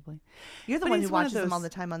 Something probably. You're the But one he's who one of watches them all those-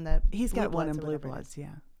 the time on the. He's got Blue one in Bloods or Blue whatever it Bloods, is.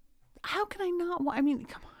 yeah. How can I not? I mean,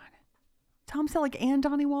 come on. Tom Selleck and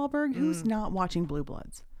Donnie Wahlberg. Who's not watching Blue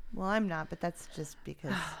Bloods? Well, I'm not, but that's just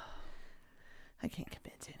because I can't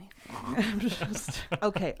commit to anything. I'm just.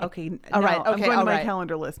 Okay. All now right, I'm okay, going to all my right.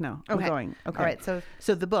 calendar list now. Okay. I'm going. Okay. All right, so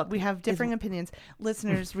So the book. we have differing opinions.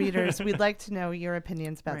 Listeners, readers, we'd like to know your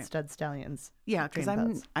opinions about Right. stud stallions. Yeah, because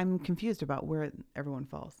Dreamboats. I'm confused about where everyone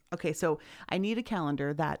falls. Okay, so I need a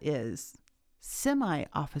calendar that is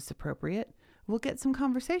semi-office appropriate. We'll get some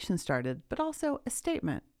conversation started, but also a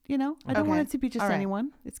statement. You know, I don't Okay. want it to be just All right.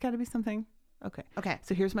 anyone. It's got to be something. Okay. Okay.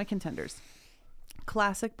 So here's my contenders.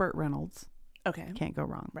 Classic Burt Reynolds. Okay. Can't go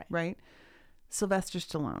wrong. Right. Right. Sylvester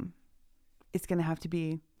Stallone. It's going to have to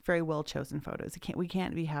be very well chosen photos. We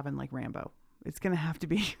can't be having like Rambo. It's going to have to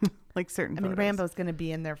be like certain I mean, photos. Rambo's going to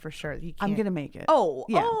be in there for sure. You I'm can't- going to make it. Oh,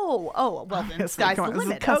 Yeah. oh. Well, then Obviously, sky's come the on, this is a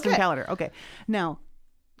limit. custom Okay. calendar. Okay. Now,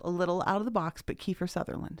 a little out of the box, but Kiefer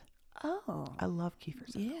Sutherland. Oh, I love Kiefer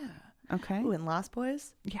Sutherland. yeah. Okay. Ooh, and Lost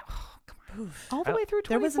Boys. Yeah. Oh, come on. Oof. All the way through 24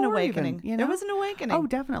 There was an awakening. Even, you know? There was an awakening. Oh,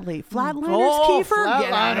 definitely. Flatliners, Oh, Kiefer.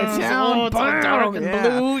 Get out of Flatliners. town. Oh, it's all Boom. dark and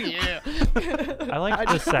Yeah. blue. Yeah. I like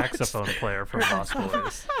the saxophone player from Lost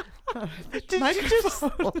Boys. Did you just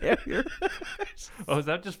slam your... Oh, is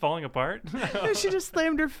that just falling apart? She just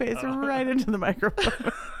slammed her face right into the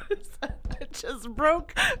microphone It just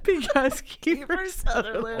broke. because Kiefer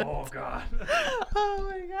Sutherland. Oh god. Oh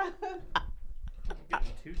my god. Getting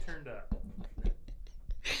too turned up.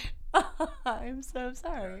 I'm so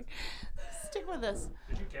sorry. Stick with us.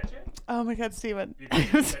 Did you catch it? Oh my god, Steven. You I'm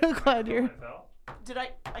catch so the glad you're. microphone fell? Did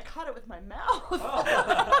I caught it with my mouth.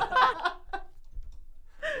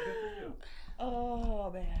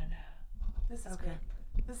 Oh man. This is good.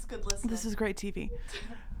 This is good listening. This is great TV.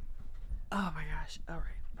 Oh my gosh. All right.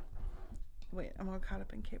 Wait, I'm all caught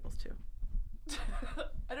up in Cables too.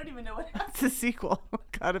 I don't even know what happened. It's a sequel.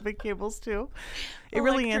 Caught up in Cables 2. It Electric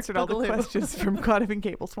really answered all the Boogaloo. questions from Caught up in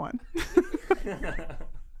Cables 1.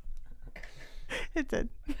 It did.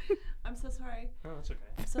 I'm so sorry. Oh, that's okay.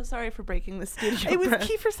 I'm so sorry for breaking the studio. It was Brett.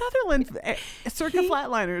 Kiefer Sutherland. Circa He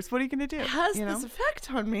Flatliners. What are you going to do? It has you know? this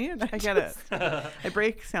effect on me, and I get it. I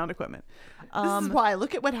break sound equipment. This is why.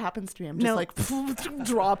 Look at what happens to me. I'm just no.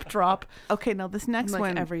 like drop. Okay, now this next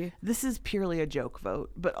Like one, this is purely a joke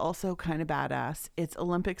vote, but also kind of badass. It's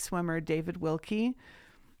Olympic swimmer David Wilkie.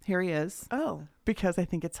 Here he is, Oh, because I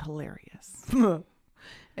think it's hilarious.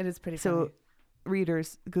 it is pretty So, funny.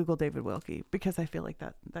 readers, Google David Wilkie, because I feel like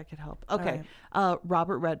that could help. Okay, right.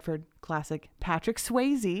 Robert Redford, classic. Patrick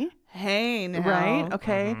Swayze, Hey, now. right?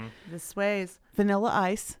 Okay, This sways. Vanilla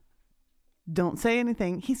Ice. Don't say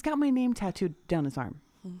anything. He's got my name tattooed down his arm.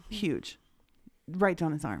 Huge. Right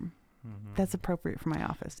down his arm. That's appropriate for my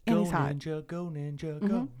office. And he's hot. Ninja, go ninja,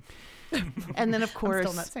 go. And then, of I'm course,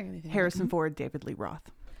 still not saying anything. Harrison Ford, David Lee Roth.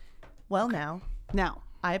 Well, now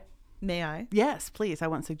may I? Yes, please. I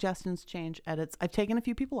want suggestions, change, edits. I've taken a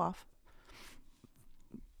few people off.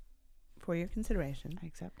 For your consideration, I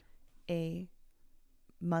accept. a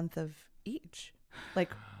month of each.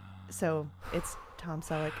 Like, so it's Tom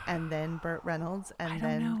Selleck and then Burt Reynolds and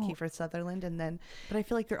then Kiefer Sutherland and then. But I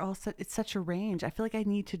feel like they're all it's such a range. I feel like I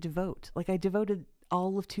need to devote. Like I devoted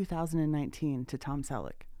all of 2019 to Tom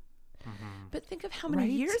Selleck. But think of how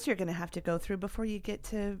many years you're going to have to go through before you get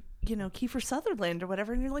to, Kiefer Sutherland or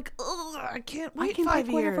whatever. And you're like, oh, I can't wait 5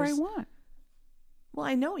 years. Whatever I want. Well,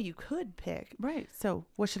 I know you could pick. Right. So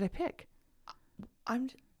what should I pick?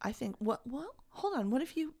 I think well, hold on. What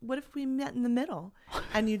if we met in the middle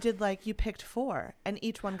and you did you picked 4 and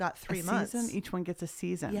each one got 3 months? Season? Each one gets a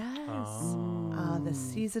season. Yes. The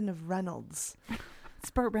season of Reynolds. It's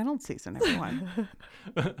Burt Reynolds season, everyone.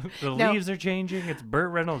 The leaves are changing. It's Burt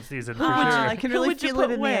Reynolds season for sure. I can really feel it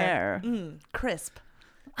in the air. Crisp.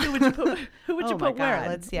 Who would you put? Who would you put where? God.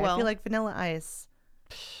 Let's see. I Well, feel like Vanilla Ice.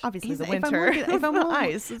 Obviously, the If I'm winter. if I'm Vanilla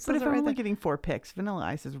only, Ice. but if I'm only getting 4 picks, Vanilla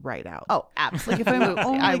Ice is right out. Oh, absolutely. If I'm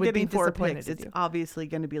only I would getting be 4 disappointed picks, with it's you. obviously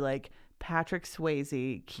going to be like Patrick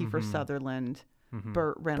Swayze, Kiefer Sutherland,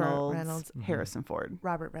 Burt Reynolds, Harrison Ford.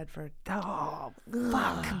 Robert Redford. Oh,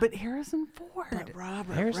 fuck. But Harrison Ford.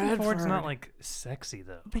 Harrison Ford's not sexy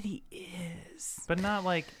though. But he is. But not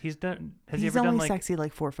he's done. Has He's he ever only done sexy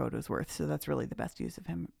 4 photos worth, so that's really the best use of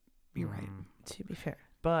him. You're right. To be fair.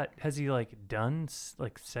 But has he done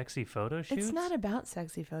sexy photo shoots? It's not about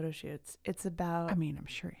sexy photo shoots. It's about. I mean, I'm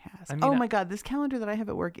sure he has. I mean, oh my God, this calendar that I have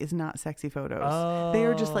at work is not sexy photos. They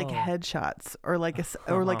are just headshots or a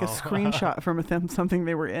screenshot from something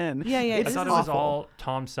they were in. Yeah. I thought it was all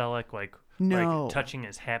Tom Selleck No. touching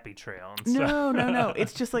his happy trail and stuff. No.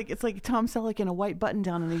 It's just it's like Tom Selleck in a white button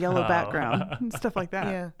down in a yellow background and stuff like that.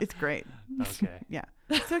 Yeah. It's great. Okay. Yeah.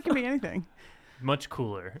 So it can be anything. Much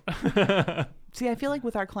cooler. See, I feel like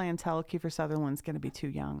with our clientele, Kiefer Sutherland's going to be too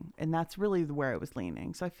young, and that's really where I was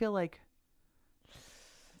leaning. So I feel like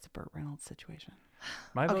it's a Burt Reynolds situation.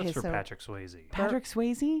 My vote's for Patrick Swayze. Patrick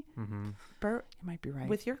Swayze? Mm-hmm. Burt, you might be right.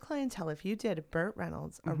 With your clientele, if you did Burt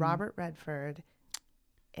Reynolds, a Robert Redford,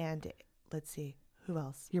 and let's see, who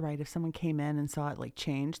else? You're right. If someone came in and saw it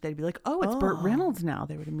change, they'd be like, oh, it's Burt Reynolds now.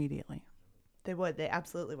 They would immediately. They would. They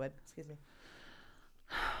absolutely would. Excuse me.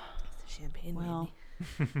 Champagne. Well,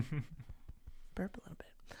 burp a little bit.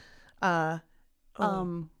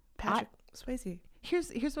 Patrick Swayze.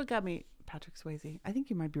 Here's what got me. Patrick Swayze. I think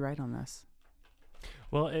you might be right on this.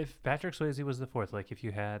 Well, if Patrick Swayze was the 4th, if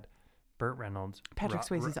you had Burt Reynolds, Patrick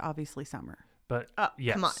Swayze's obviously Summer. But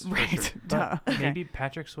yes, come on, right? Sure. Maybe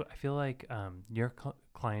Patrick. I feel like your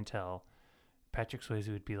clientele. Patrick Swayze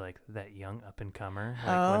would be that young up and comer,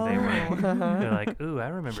 when they were. They're like, "Ooh, I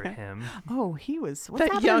remember him." Oh, he was what's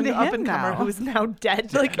that young to up him and comer who is now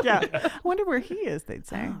dead. Yeah, I wonder where he is. They'd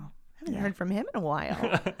say. Oh, I haven't heard from him in a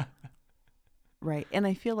while. Right, and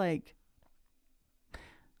I feel like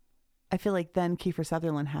then Kiefer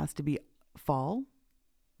Sutherland has to be fall.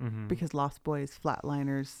 Because Lost Boys,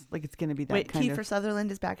 Flatliners, it's going to be that Wait, kind of. Kiefer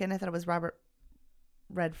Sutherland is back in. I thought it was Robert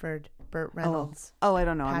Redford, Burt Reynolds. Oh, I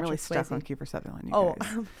don't know. I'm Patrick really stuck Swayze. on Kiefer Sutherland. You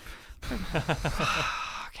guys.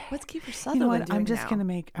 Okay. What's Kiefer Sutherland You know what? doing I'm just now?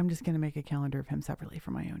 gonna make a calendar of him separately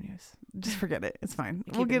for my own use. Just forget it. It's fine.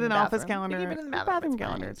 Keep We'll it get in an the office bathroom. calendar. You keep it in the A bathroom. It's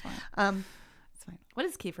calendar. fine. It's fine. It's fine. What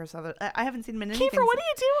is Kiefer Sutherland? I haven't seen him in anything. Kiefer, what are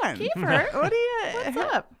you doing? Kiefer, what are you?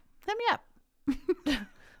 what's up? Hit me up.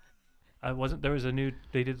 There was a new.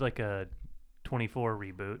 They did a 24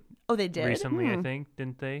 reboot. Oh, they did? Recently, I think,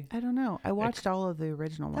 didn't they? I don't know. I watched all of the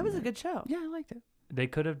original ones. That was a good show. Yeah, I liked it. They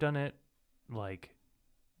could have done it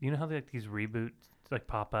you know how these reboots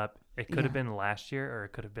pop up? It could have been last year, or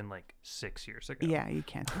it could have been 6 years ago. Yeah, you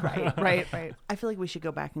can't. Right. I feel like we should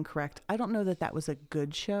go back and correct. I don't know that was a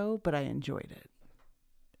good show, but I enjoyed it.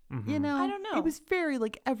 Mm-hmm. You know, I don't know. It was very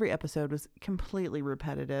every episode was completely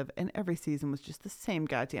repetitive, and every season was just the same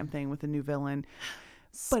goddamn thing with a new villain.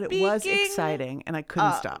 But it was exciting, and I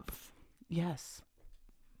couldn't stop. Yes.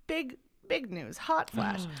 Big news. Hot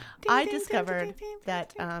flash. I discovered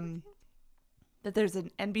that that there's an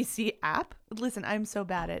NBC app. Listen, I'm so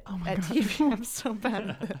bad at TV. I'm so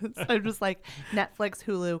bad at this. I'm just Netflix,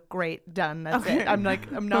 Hulu, great, done. That's it. I'm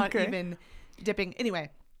not even dipping. Anyway,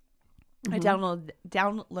 I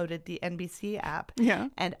downloaded the NBC app. Yeah.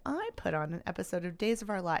 And I put on an episode of Days of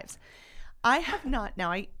Our Lives. I have not.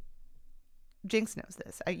 Now, Jynx knows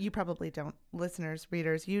this. You probably don't. Listeners,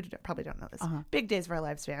 readers, you probably don't know this. Big Days of Our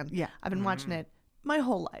Lives fan. Yeah. I've been watching it my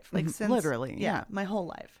whole life. Since. Literally. Yeah, my whole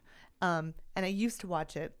life. And I used to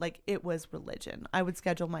watch it it was religion. I would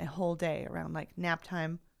schedule my whole day around nap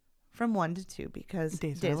time from 1 to 2 because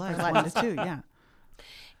Days of Our Lives 1 to 2, yeah.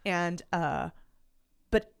 And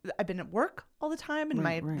but I've been at work all the time, and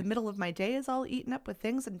Right. the middle of my day is all eaten up with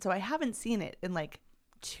things, and so I haven't seen it in like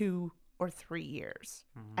 2 or 3 years.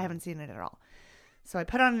 I haven't seen it at all. So I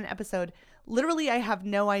put on an episode. Literally, I have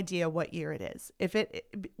no idea what year it is.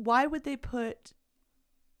 Why would they put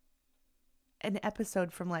an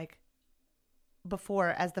episode from like before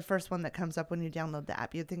as the first one that comes up when you download the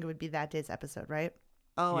app? You'd think it would be that day's episode, right?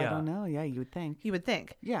 Oh, I Yeah. don't know. Yeah, you would think. You would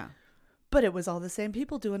think. Yeah. But it was all the same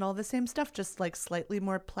people doing all the same stuff, just like slightly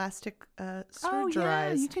more plastic surgerized. Oh,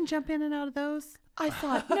 yeah. You can jump in and out of those. I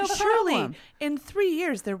thought, no, problem. surely in 3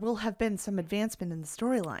 years there will have been some advancement in the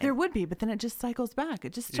storyline. There would be, but then it just cycles back.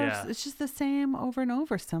 It just starts. Yeah. It's just the same over and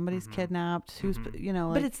over. Somebody's kidnapped. Who's like,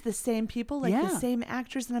 but it's the same people, like Yeah. the same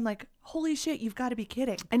actors, and I'm like, holy shit, you've got to be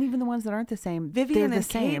kidding. and even the ones that aren't the same, Vivian they're the and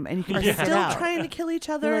same, Kate and you can are pick it still out. trying to kill each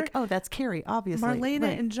other. You're like, oh, that's Carrie, obviously. Marlena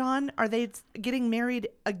Right. and John, are they getting married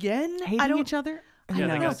again? hating each other. Yeah,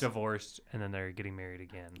 they know. got divorced and then they're getting married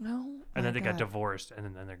again. No. And then my they got God. divorced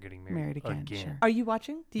and then they're getting married, Married again, sure. Are you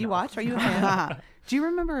watching? Do you No. watch? Are you a fan? Do you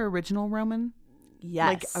remember original Roman?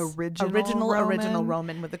 Yes. Like original original Roman?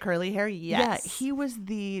 Roman with the curly hair. Yes. Yeah, he was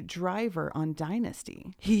the driver on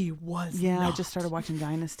Dynasty. He was. Yeah, I not. just started watching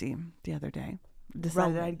Dynasty the other day.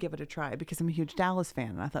 Decided Roman. I'd give it a try because I'm a huge Dallas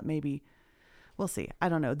fan, and I thought maybe we'll see. I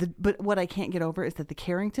don't know. But what I can't get over is that the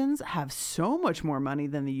Carringtons have so much more money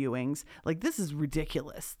than the Ewings. Like, this is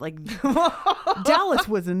ridiculous. Like, Dallas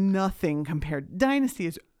was nothing compared. Dynasty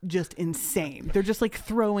is just insane. They're just like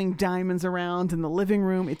throwing diamonds around in the living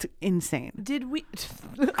room. It's insane. Did we?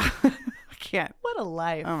 I can't. What a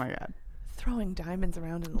life. Oh my God. Throwing diamonds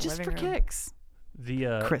around in the Just living for room. kicks.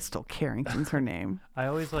 The Crystal Carrington's her name. I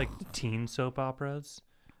always liked teen soap operas.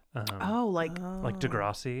 Oh, like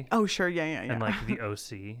Degrassi oh, sure, yeah. and like the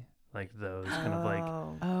OC, like those kind of like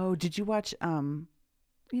Oh, did you watch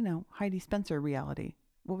Heidi Spencer reality?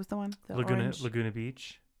 What was the one? The Laguna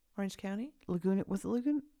Beach, Orange County. Laguna, was it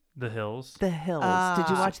Laguna? The Hills. The Hills. Did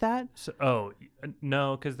you watch that? So,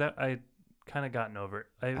 no, because that I kind of gotten over it.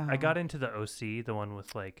 I Oh. got into the OC, the one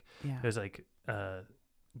with like Yeah. there's like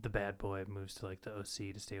the bad boy moves to like the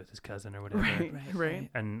OC to stay with his cousin or whatever, Right.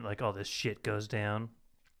 and like all this shit goes down.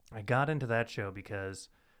 I got into that show because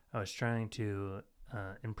I was trying to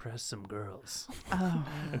impress some girls, Oh.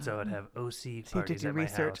 and so I'd have OC So you did parties your at my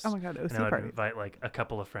research. house. Oh my God, OC and I would parties. invite like a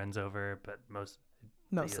couple of friends over, but Mostly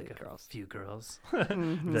like girls. a few girls.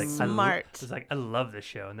 Mhm. Be like, Smart. It's like, I love this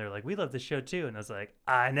show, and they're like, we love this show too, and I was like,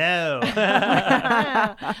 I know.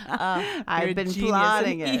 I've You're a been genius,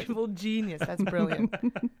 plotting an it. Evil genius. That's brilliant.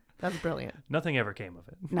 That's brilliant. Nothing ever came of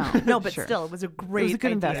it. No, But sure. still, it was a It great was a good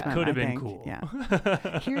idea. investment. Could have I been think. cool. Yeah.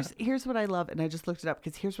 Here's what I love, and I just looked it up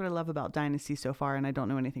because here's what I love about Dynasty so far, and I don't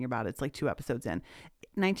know anything about it. It's like 2 episodes in.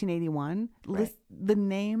 1981. Right. The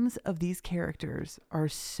names of these characters are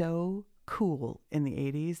so cool in the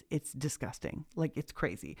 80s. It's disgusting. Like, it's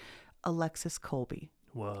crazy. Alexis Colby,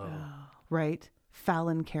 Whoa. right?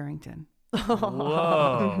 Fallon Carrington,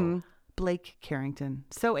 Whoa. Mhm. Blake Carrington.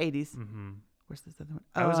 So 80s. Mm-hmm. Where's this other one?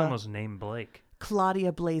 I was almost named Blake.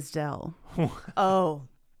 Claudia Blaisdell. Oh,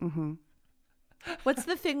 Mm-hmm. what's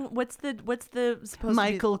the thing? What's the supposed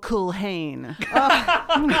Michael Culhane.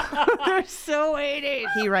 They're so 80s.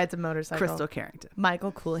 He rides a motorcycle. Crystal Carrington.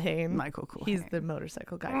 Michael Culhane. Michael Culhane. He's the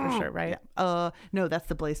motorcycle guy for sure, right? No, that's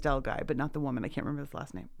the Blaisdell guy, but not the woman. I can't remember his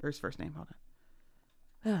last name or his first name. Hold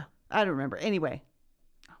on. Yeah. I don't remember. Anyway,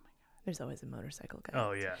 There's always a motorcycle guy.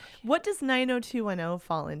 Oh yeah. What does 90210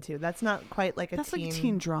 fall into? That's not quite like a that's teen. like a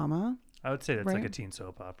teen drama. I would say that's like Right? a teen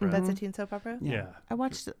soap opera. That's a teen soap opera? Yeah. I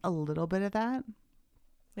watched a little bit of that.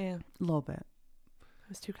 Yeah. A little bit. I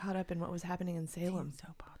was too caught up in what was happening in Salem. Teen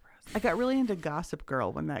soap operas. I got really into Gossip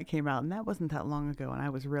Girl when that came out, and that wasn't that long ago, and I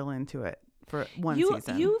was real into it for one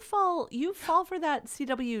season. You fall for that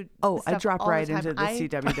CW. Oh, I stuff drop all the right time. into the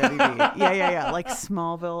CWWD. yeah. Like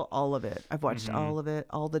Smallville, all of it. I've watched all of it,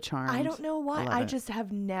 all the charms. I don't know why. love I it. just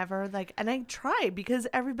have never and I try because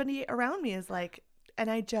everybody around me is like, and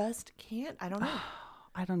I just can't. I don't know.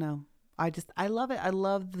 I don't know. I love it. I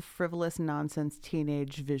love the frivolous nonsense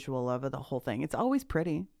teenage visual of it, the whole thing. It's always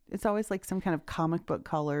pretty. It's always like some kind of comic book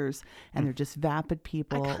colors, and they're just vapid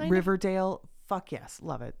people. kind of- Riverdale, fuck yes,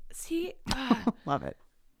 love it. See, Love it.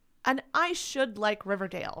 and I should like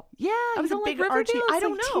Riverdale. Yeah, I was you a don't big like Archie- Riverdale? I It's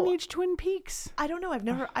don't like know. Teenage Twin Peaks. I don't know.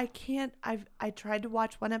 I can't. I tried to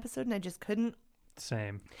watch one episode and I just couldn't.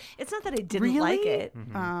 Same. It's not that I didn't Really? like it.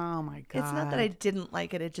 Oh my god! It's not that I didn't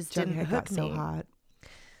like it. It just didn't Jughead hook got me. so hot.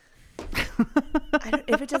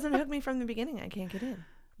 If it doesn't hook me from the beginning, I can't get in.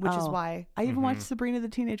 Which is Oh. why. I even watched Sabrina the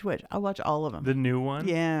Teenage Witch. I watch all of them. The new one.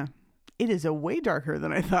 Yeah, It is a way darker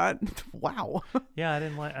than I thought. Wow. Yeah, I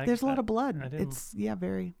didn't like. There's a lot of blood. I didn't-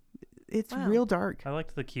 It's Wow. real dark. I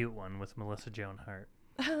liked the cute one with Melissa Joan Hart.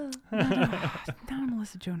 Not a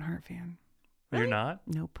Melissa Joan Hart fan. You're not?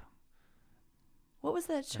 Nope. What was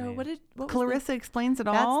that show? mean, What was Clarissa Explains It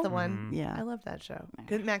That's All. the one. Yeah. I love that show.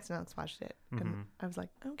 'Cause Max and Alex watched it. And Mhm. I was like,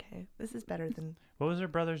 okay, this is better than. What was her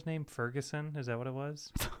brother's name? Ferguson? Is that what it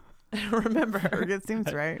was? I don't remember. It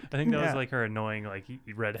seems right. I think that was Yeah. like her annoying, like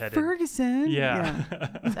redheaded. Ferguson. Yeah.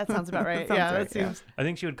 That sounds about right. Sounds Yeah, right, that seems. I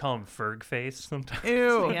think she would call him Ferg Face sometimes.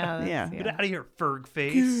 Ew. Yeah, that's- Yeah. Get out of here, Ferg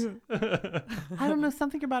Face. I don't know,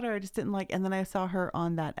 something about her I just didn't like. And then I saw her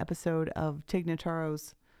on that episode of Tig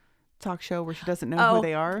Notaro's talk show where she doesn't know who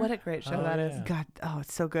they are. What a great show that is. yeah. God,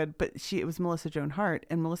 it's so good. But it was Melissa Joan Hart,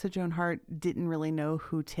 and Melissa Joan Hart didn't really know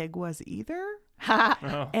who Tig was either.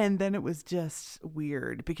 Oh. And then it was just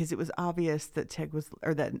weird because it was obvious that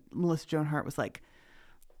that Melissa Joan Hart was like,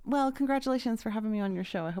 well, congratulations for having me on your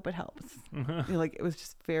show. I hope it helps. Like, it was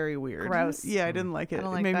just very weird. Gross. Yeah, I didn't like it. I don't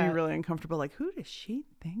It like made me that. really uncomfortable. Like, who does she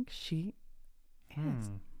think she is?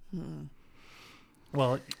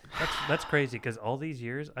 Well, that's crazy because all these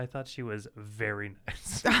years I thought she was very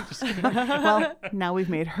nice. Well, now we've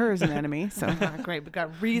made her as an enemy. So Great. We've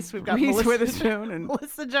got Reese. We've got Reese Melissa, Witherspoon and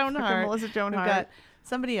Melissa Joan freaking Hart. Melissa Joan We've Hart. got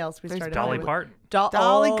somebody else. We There's started Dolly with. Parton.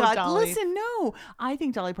 Dolly. God, Dolly. listen, no. I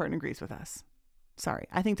think Dolly Parton agrees with us. Sorry.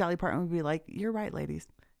 I think Dolly Parton would be like, you're right, ladies.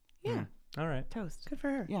 Yeah. All right. Toast. Good for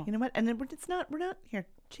her. Yeah. You know what? And then we're not here.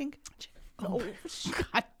 Chink. Oh,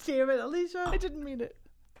 God damn it, Alicia. I didn't mean it.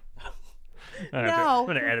 All right, No. I'm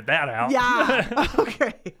gonna edit that out. Yeah.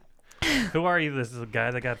 Okay. Who are you? This is the guy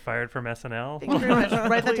that got fired from SNL. Thank you very much.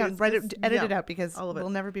 Write that down. Please, Write it. just- Edit yeah, it out because all of it. we'll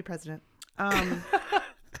never be president.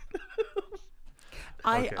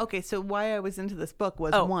 Okay, so why I was into this book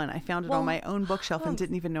was one, I found it on my own bookshelf and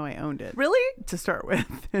didn't even know I owned it. Really? To start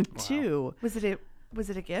with. And two, Was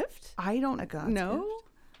it a gift? I don't God's know.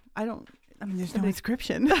 gift? I mean, there's no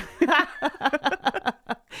inscription.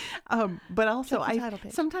 But also, Check the title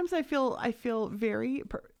page. sometimes I feel very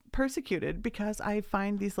persecuted because I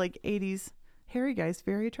find these like 80s hairy guys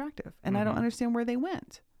very attractive, and I don't understand where they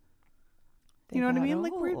went. You know what I mean?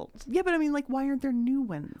 Like, yeah, but I mean, like, why aren't there new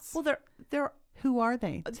ones? Well, they're. Who are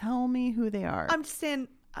they? Tell me who they are. I'm just saying.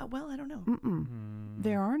 Well, I don't know.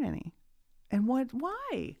 There aren't any. And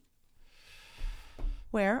why?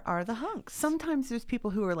 Where are the hunks? Sometimes there's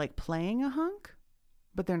people who are like playing a hunk,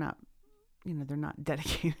 but they're not, they're not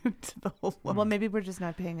dedicated to the whole look. Well, maybe we're just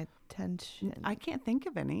not paying attention. I can't think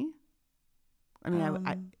of any. I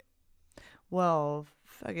mean, Well,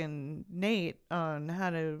 fucking Nate on How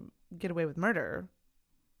to Get Away with Murder.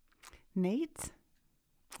 Nate?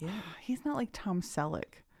 Yeah. He's not like Tom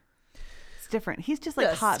Selleck. It's different. He's just like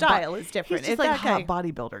The hot. style is different. He's just If like that guy- hot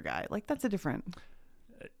bodybuilder guy. Like, that's a different.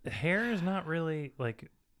 Hair is not really like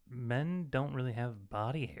men don't really have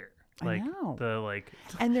body hair. I Like know. the like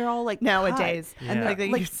And they're all like Nowadays. cut. And Yeah. Like they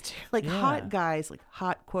like, used to. like Yeah. hot guys, like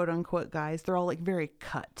hot quote unquote guys, they're all like very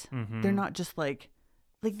cut. They're not just like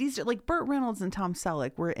these are like Burt Reynolds and Tom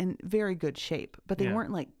Selleck were in very good shape, but they Yeah.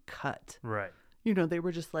 weren't like cut. right. They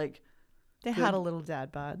were just like They had a little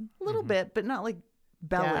dad bod. a little bit, but not like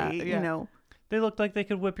belly, Yeah. They looked like they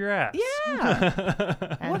could whip your ass.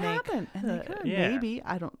 Yeah. And What they happened? And they could. could. Yeah. Maybe.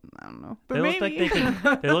 I don't know. But They maybe. looked like they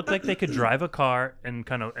could. They looked like they could drive a car and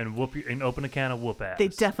whoop you and open a can of whoop ass. They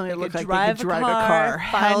definitely look like drive they could drive a car,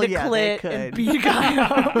 Hell find a yeah, they clit, could. and beat a guy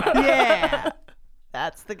up. Yeah.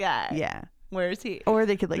 That's the guy. Yeah. Where is he? Or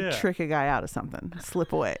they could like Yeah. trick a guy out of something,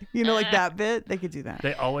 slip away. Like that bit. They could do that.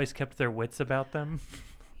 They always kept their wits about them.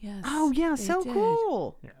 Yes. Oh yeah, they so did.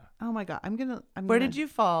 cool. Yeah. Oh my god, Where did you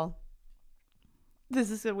fall? This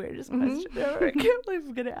is the weirdest question ever. I can't believe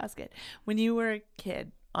I'm gonna ask it. When you were a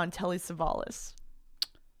kid on Telly Savalas.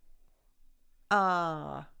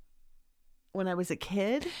 When I was a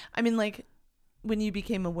kid, I mean, like when you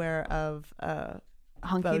became aware of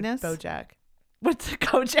hunkiness. BoJack. What's a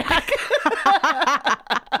Kojak?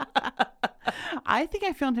 I think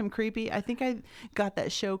I found him creepy. I think I got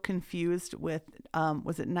that show confused with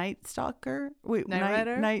was it Night Stalker? Wait, Knight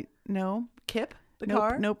Rider? No. Kip? The Nope,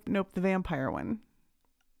 car? Nope, the vampire one.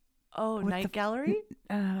 Oh, What Night the- Gallery?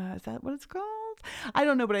 Is that what it's called? I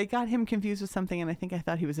don't know, but I got him confused with something, and I think I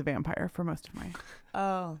thought he was a vampire for most of my.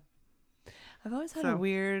 Oh. I've always had So- a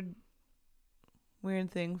weird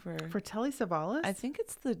thing for Telly Savalas. I think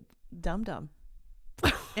it's the Dum Dum.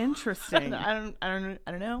 Interesting. I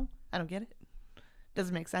don't know. I don't get it.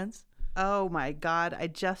 Doesn't make sense. Oh my God! I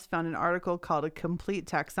just found an article called "A Complete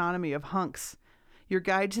Taxonomy of Hunks: Your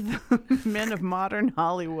Guide to the Men of Modern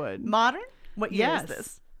Hollywood." Modern? What year Yes. is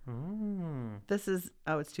this? This is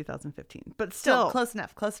it's 2015, but still close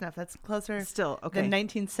enough. That's closer. Still okay. Than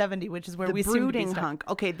 1970, which is where The we seem to be brooding stuck. hunk.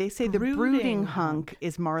 Okay, they say the brooding hunk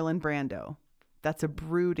is Marlon Brando. That's a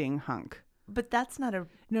brooding hunk. But that's not a...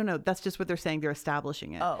 No, that's just what they're saying. They're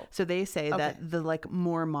establishing it. Oh. So they say that the like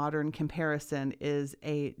more modern comparison is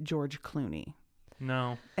a George Clooney.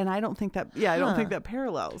 No. And I don't think that, I don't think that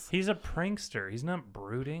parallels. He's a prankster. He's not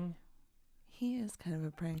brooding. He is kind of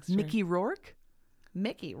a prankster. Mickey Rourke?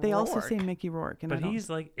 Mickey Rourke. They also say Mickey Rourke. But he's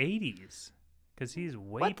like 80s. Because he's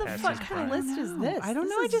way what the past fuck his kind of prime. list is this? I don't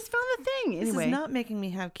know. I just found the thing. Anyway. This is not making me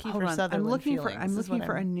have Hold Kiefer on. Sutherland I'm looking feelings,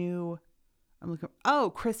 for a new...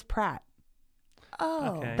 Chris Pratt.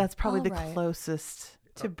 Oh. Okay. That's probably All the right. closest.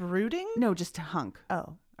 To brooding? No, just to hunk.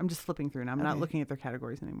 Oh. I'm just flipping through now. I'm not Okay. looking at their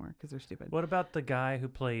categories anymore because they're stupid. What about the guy who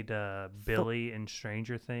played Billy in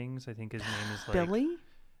Stranger Things? I think his name is like Billy?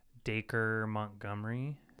 Dacre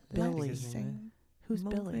Montgomery. Billy. His name Who's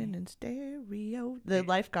Billy? Moving in stereo. The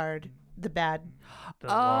lifeguard. The bad. The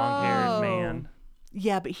long-haired man.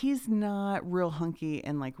 Yeah, but he's not real hunky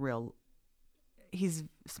and like real. He's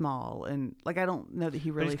small and like I don't know that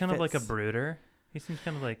he really. But he's kind of like a fits. brooder. He seems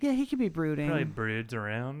kind of like Yeah, he could be brooding. probably broods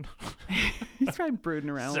around. He's probably brooding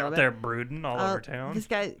around a He's little out bit. there brooding all over town. This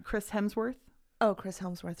guy, Chris Hemsworth. Oh, Chris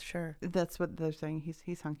Helmsworth, sure. That's what they're saying.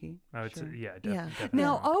 He's hunky. Oh, it's Sure. yeah, Yeah. definitely.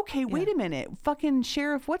 Now, okay, wait a minute. Fucking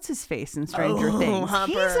Sheriff, what's his face in Stranger Things?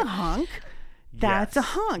 Humper. He's a hunk. That's a Yes,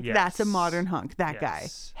 hunk. yes. That's a modern hunk. That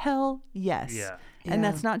Yes. guy. Hell yes. Yeah. And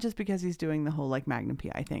Yeah. that's not just because he's doing the whole like Magnum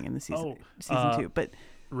PI thing in the season Oh, two, but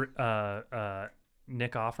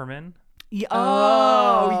Nick Offerman.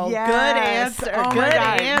 Oh, yes. good answer. Oh my Good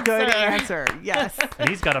God, answer. Good answer. Yes. And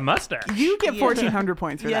he's got a mustache. You get 1,400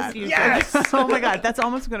 points for Yes, that. you do. Yes. Oh my God. That's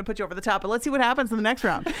almost going to put you over the top, but let's see what happens in the next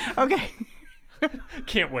round. Okay.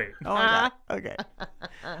 Can't wait. Oh my God. Okay.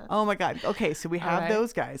 Oh my God. Okay. So we have right.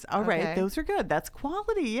 those guys. All right. Okay. Those are good. That's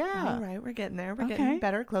quality. Yeah. All right, we're getting there. We're Okay. getting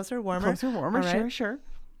better, closer, warmer. Closer, warmer. All right. Sure.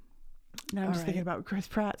 Now I'm All just thinking right. about Chris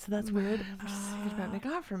Pratt, so that's weird. I'm just thinking about Nick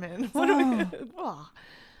Offerman. What are we? Oh.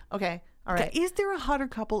 Okay. All right. Okay, is there a hotter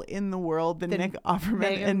couple in the world than Nick Offerman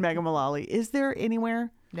Megan- and Megan Mullally? Is there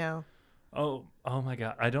anywhere? No. Oh my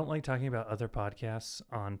God. I don't like talking about other podcasts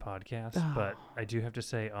on podcasts, but I do have to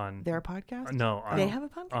say on Their podcast? no, on, They have a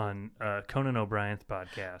podcast? on Conan O'Brien's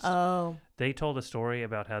podcast. Oh. They told a story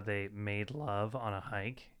about how they made love on a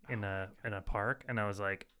hike in a park, and I was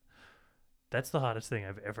like, that's the hottest thing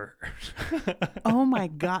I've ever heard. Oh my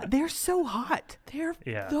God. They're so hot. They're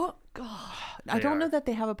Yeah. oh, God. I They don't know are. that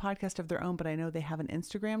they have a podcast of their own, but I know they have an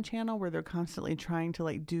Instagram channel where they're constantly trying to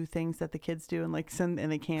like do things that the kids do and like send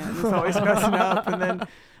and they can't. And it's always messing up, and then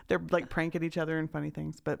they're like pranking each other and funny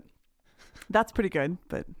things. But that's pretty good.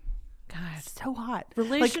 But God. it's so hot.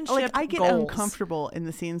 Relationship like I get goals. uncomfortable in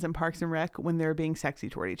the scenes in Parks and Rec when they're being sexy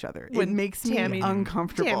toward each other. It When makes Tammy- me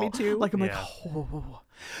uncomfortable. Tammy too. Like I'm Yeah. like, oh.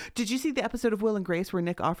 Did you see the episode of Will and Grace where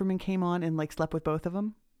Nick Offerman came on and like slept with both of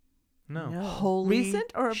them? No. No. Holy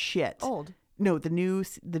Recent or shit. old? No, the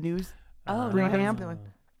news. Oh, Revamp? no, I haven't seen that one.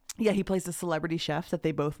 Yeah, he plays a celebrity chef that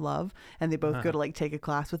they both love, and they both go to like take a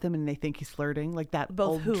class with him, and they think he's flirting, like that Both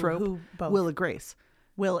old who? trope. Who both? Will and Grace.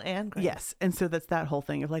 Will and Grace. Yes, and so that's that whole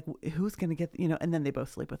thing of like who's gonna get and then they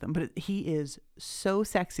both sleep with him. But he is so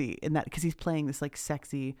sexy in that because he's playing this like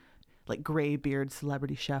sexy, like gray beard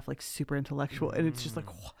celebrity chef, like super intellectual, and it's just like,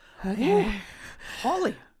 Okay.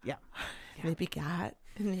 holy, yeah. Maybe got.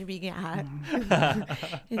 Maybe got.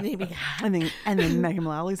 Maybe got. And then Megan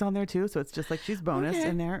Mullally's on there too, so it's just like she's bonus Okay,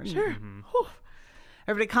 in there. Sure. Whew.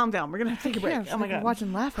 Everybody, calm down. We're gonna have to take a break. Yeah, Oh my God.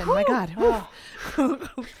 Watching laughing. My God.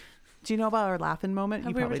 Do you know about our laughing moment?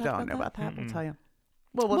 Have You we ever probably talked don't know about about that. We'll tell you.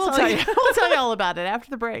 Well, We'll tell you. We'll tell you all about it after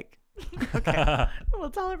the break. We'll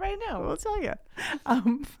tell it right now. We'll tell you.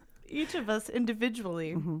 Each of us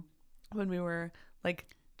individually, Mm-hmm. when we were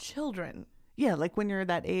like children. Yeah, like when you're at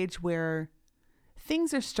that age where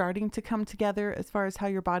things are starting to come together as far as how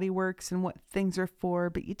your body works and what things are for,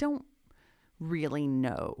 but you don't really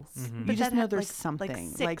know. You But just that know had, there's like,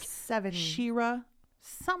 something. like 6, 7 Shira,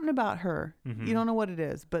 something about her. You don't know what it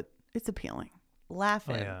is, but it's appealing.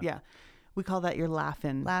 laughing. Oh, yeah. Yeah. We call that your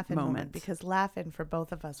laughing Moment because laughing for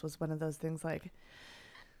both of us was one of those things like,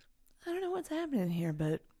 I don't know what's happening here,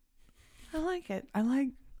 but I like it. I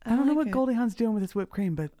don't know like what it. Goldie Hawn's doing with this whipped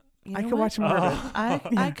cream, but You I know could what? watch more of it.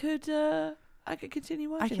 I could continue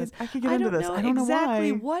watching this. I could get into this. I don't know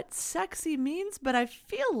exactly why. what sexy means, but I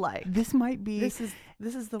feel like This might be. this is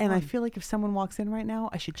This is the And one. I feel like if someone walks in right now,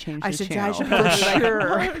 I should change I the should channel. for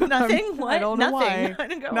sure. Nothing. What? I don't know Nothing.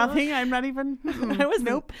 why. Nothing. I'm not even. I wasn't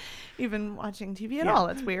Nope. even watching TV at Yeah. all.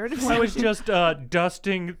 That's weird. I was just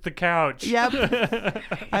dusting the couch. Yep.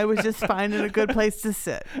 I was just finding a good place to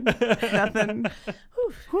sit. Nothing.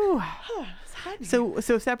 Whew.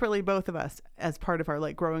 So separately, both of us, as part of our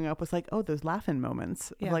like growing up, was like, oh, those laughing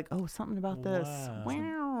moments. Yeah. Of like, oh, something about this.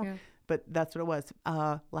 Wow. Yeah. But that's what it was.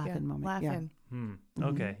 Laughing moment. Laughing.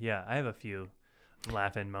 Okay. Yeah. I have a few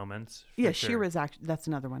laughing moments. for Yeah, sure. Shira's actually, that's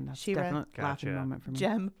another one. That's She-Ra. definitely laughing Gotcha. moment for me.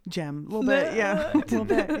 Gem. Gem. A little bit, yeah. A little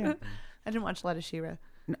bit, yeah. I didn't watch a lot of She-Ra.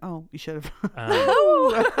 Oh, you should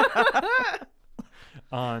have.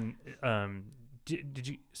 On did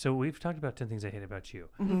you? So we've talked about 10 things I hate about you.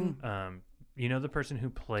 You know the person who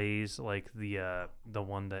plays like the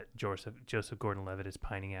one that Joseph Gordon-Levitt is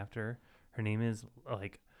pining after. Her name is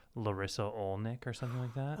like Larissa Olnick or something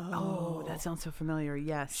like that. Oh, that sounds so familiar.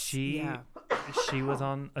 Yes. She was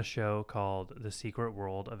on a show called The Secret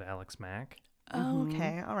World of Alex Mack Oh,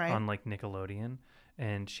 okay. All right. on like Nickelodeon,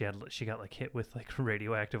 and she got like hit with like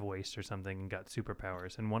radioactive waste or something and got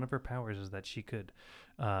superpowers. And one of her powers is that she could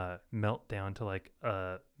melt down to like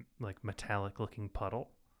a like metallic looking puddle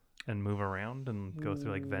and move around and go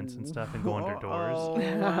through like vents and stuff and go under doors.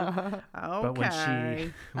 Okay. But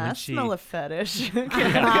I smell a fetish.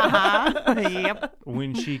 Yep.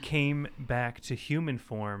 when she came back to human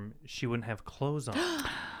form, she wouldn't have clothes on,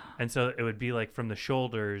 and so it would be like from the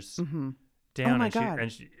shoulders down. Oh my and God.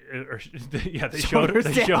 They showed her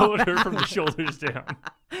from the shoulders down.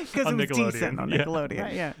 Because it on was Nickelodeon. decent on Yeah. Nickelodeon.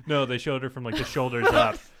 Right. Yeah. No, they showed her from like the shoulders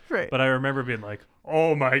up. Right. But I remember being like,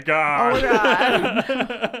 "Oh my God!"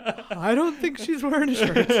 I don't think she's wearing a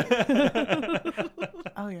shirt.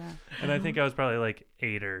 Oh yeah. And I think I was probably like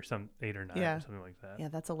 8 or 9 Yeah. or something like that. Yeah,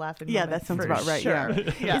 that's a laughing Yeah, moment that sounds for about right. sure.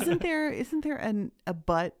 Yeah. Yeah. Isn't there a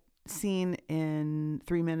butt scene in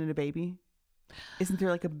 3 Men and a Baby? Isn't there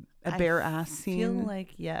like a bare ass scene? I feel like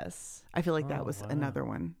yes. I feel like Oh, that was wow. another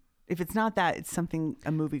one. If it's not that, it's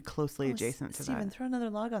a movie closely adjacent to Steven, that. throw another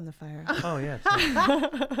log on the fire. Oh yeah.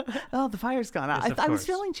 Oh, the fire's gone out. Yes, of I was course.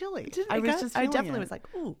 feeling chilly. Didn't I it was got- just I feeling definitely it. was like,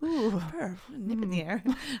 ooh, Ooh. nip in the air.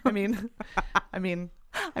 I mean,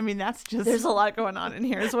 I mean, that's just there's a lot going on in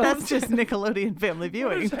here as well. that's just Nickelodeon family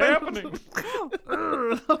viewing. What's happening?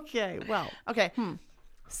 Okay, well, Okay.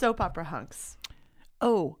 Soap opera hunks.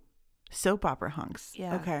 oh, soap opera hunks.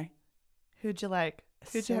 Yeah. Okay. Who'd you like?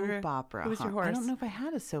 Who'd you Soap ever- opera. who was your hunk. I horse? don't know if I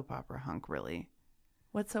had a soap opera hunk really.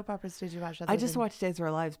 What soap operas did you watch? I just watched Days of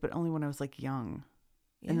Our Lives, but only when I was like young,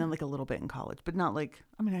 and then like a little bit in college, but not like.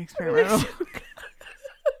 I mean, I experimented.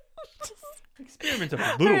 Experiment a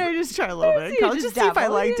I little. just try a little bit in You college, just just see if I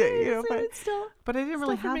dabble. liked Yeah, it, you know. so it's still. But I didn't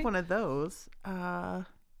really for have me. one of those. Yeah,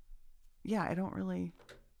 I don't really.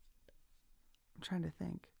 I'm trying to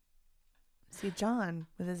think. See John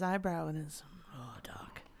with his eyebrow and his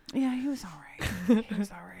dog. Yeah, he was all right. He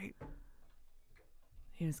was all right.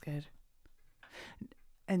 He was good.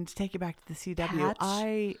 And to take it back to the CW, Patch.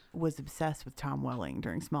 I was obsessed with Tom Welling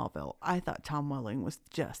during Smallville. I thought Tom Welling was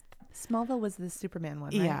just Smallville was the Superman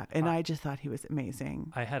one, right? yeah, and I just thought he was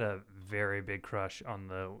amazing. I had a very big crush on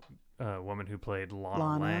the woman who played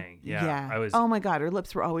Lana Lang. yeah. I was. Oh my God, her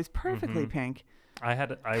lips were always perfectly pink.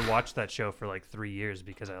 I watched that show for like 3 years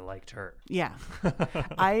because I liked her. Yeah,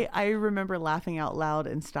 I remember laughing out loud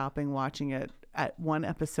and stopping watching it at one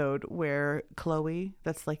episode where Chloe,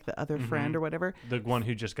 that's like the other friend or whatever. The one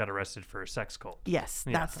who just got arrested for a sex cult. Yes,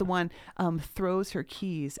 Yeah. that's the one. Throws her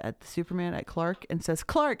keys at the Superman at Clark and says,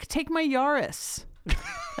 "Clark, take my Yaris."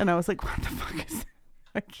 And I was like, "What the fuck is that?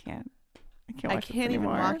 I can't I watch this can't even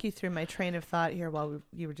anymore." walk you through my train of thought here while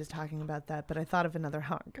you were just talking about that, but I thought of another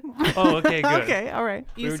hunk. Oh, okay, good. Okay, all right.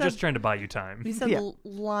 We were just trying to buy you time. You said Yeah.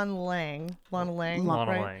 Lana Lang. Lana Lang.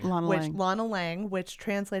 Lana right? Lang. Lana Lang. Lana Lang, which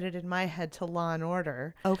translated in my head to Law and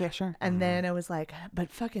Order. Okay, sure. And then I was like, but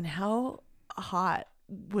fucking how hot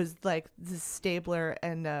was like the Stabler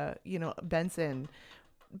and Benson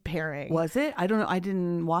pairing? Was it? I don't know. I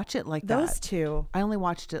didn't watch it like Those that. two? I only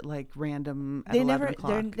watched it like random at They 11 never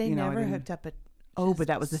o'clock. they you know, I never didn't- hooked up at Oh, but just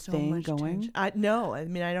that was the so thing much going? tension. No, I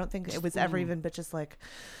mean I don't think it was ever even but just like,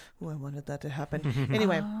 oh, I wanted that to happen.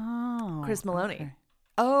 Anyway, Oh, Chris Maloney. okay.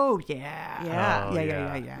 Oh yeah. Yeah. Oh,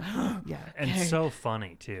 yeah. Yeah. And so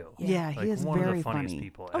funny too. Yeah, Like he is one very of the funniest funny.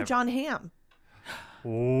 people Oh, ever. John Hamm.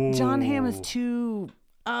 John Hamm is Ooh. too.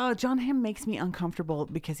 John Hamm makes me uncomfortable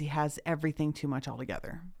because he has everything too much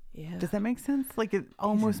altogether. Yeah. Does that make sense? Like it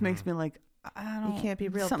almost makes me like I don't. can't be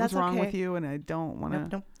real. Something's That's wrong okay. with you, and I don't want to.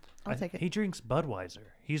 Nope. I'll take it. He drinks Budweiser.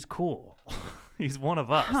 He's cool. He's one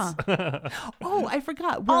of us. Huh. Oh, I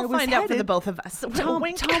forgot. Where I I'll was find out for the headed. both of us. Tom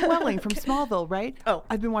Wink. Welling from Smallville, right? Oh.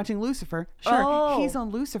 I've been watching Lucifer. Sure, Oh. he's on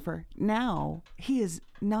Lucifer now. He is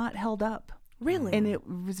not held up. Really? And it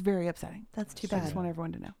was very upsetting. That's too I bad. just want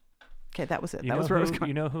everyone to know. Okay, that was it. You That know was where I was who, going.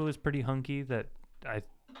 you know who is pretty hunky that I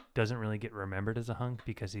doesn't really get remembered as a hunk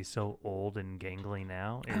because he's so old and gangly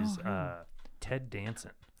now is Ted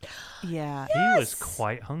Danson. Yeah. He was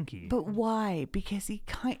quite hunky. But why? Because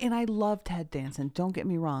and I love Ted Danson, don't get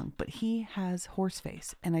me wrong, but he has horse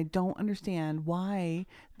face, and I don't understand why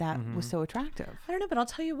that was so attractive. I don't know, but I'll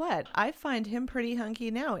tell you what. I find him pretty hunky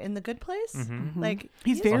now in The Good Place. Like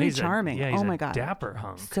He's very he's charming. he's oh my a god. dapper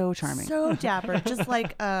hunk. So charming. so dapper, just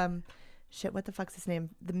like shit. What the fuck's his name?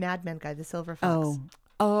 The Mad Men guy, the Silver Fox.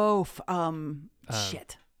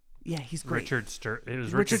 Shit. Yeah, he's great. It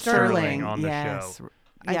was Richard Sterling on the yes. show.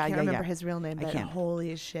 I Yeah, can't yeah, remember yeah. his real name, I but can't.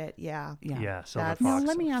 holy shit, yeah. Yeah, Silver That's- Fox. Now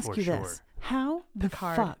let me ask for you sure. this: how the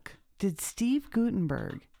Picard. fuck did Steve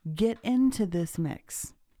Gutenberg get into this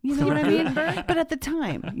mix? You know what I mean? But at the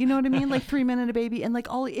time, you know what I mean? Like 3 Men and a Baby, and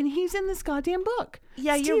and he's in this goddamn book.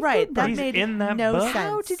 Yeah, Steve you're right. Gutenberg. That He's made in that no book? sense.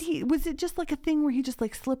 How did he? Was it just like a thing where he just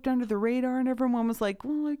like slipped under the radar, and everyone was like,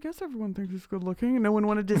 "Well, I guess everyone thinks he's good looking," and no one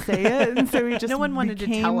wanted to say it, and so he just No one wanted to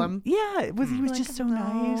tell him. Yeah, it was. He was Like, just so "No,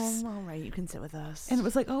 nice, all right, you can sit with us. and it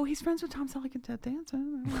was like, "Oh, he's friends with Tom Selleck and Ted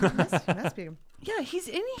Danson." must be. Yeah, he's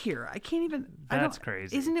in here. I can't even. That's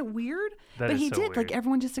crazy. Isn't it weird? That but is he so did. weird. Like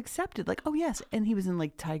everyone just accepted. Like, oh yes, and he was in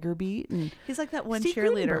like Tiger Beat, and He's like that one Steve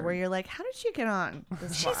cheerleader Gutenberg. where you're like, how did she get on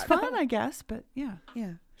this she's squad? fun, I guess. But yeah.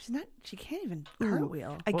 Yeah, she's not. She can't even Ooh.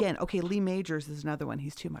 cartwheel. Again, okay. Lee Majors is another one.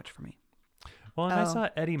 He's too much for me. Well, and I Oh. saw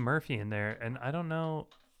Eddie Murphy in there, and I don't know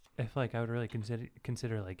if like I would really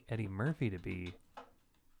consider like Eddie Murphy to be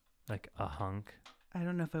like a hunk I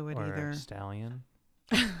don't know if I would or either. a stallion.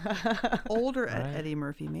 Older Right. Eddie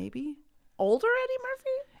Murphy, maybe. Older Eddie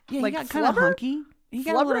Murphy? Yeah, Like he got kind of Flubber? hunky. He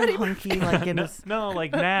got a Flubber little Eddie hunky, like in his. No,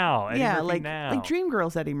 like now. Eddie Yeah, Murphy like now.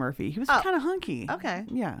 Dreamgirls Eddie Murphy. He was Oh. kind of hunky. Okay.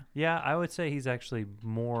 Yeah, Yeah, I would say he's actually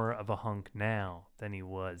more of a hunk now than he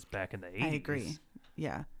was back in the 80s. I agree.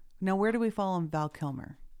 Yeah. Now, where do we fall on Val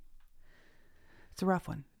Kilmer? It's a rough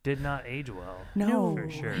one. Did not age well. No, for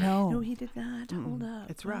sure. No, No, he did not. Hold up.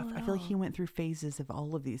 it's rough. Hold I feel like he on. went through phases of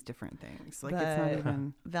all of these different things. Like it's not But-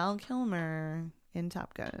 even. Val Kilmer in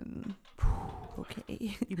Top Gun.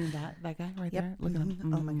 Okay. You mean that guy right Yep. there? Look at him.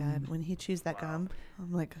 Mhm. Oh my God. When he chews that gum,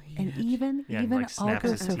 I'm like, And yeah. even Yeah, and, like, I'll snaps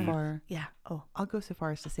go his so teeth. far. Yeah. Oh. I'll go so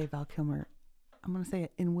far as to say Val Kilmer. I'm gonna say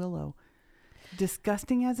it in Willow.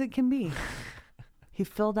 Disgusting as it can be. He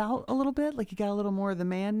filled out a little bit, like he got a little more of the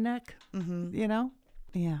man neck. Mm-hmm. You know?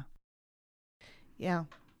 Yeah. Yeah.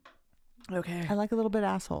 Okay. I like a little bit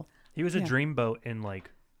asshole. He was a Yeah. dreamboat in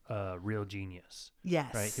like Real Genius.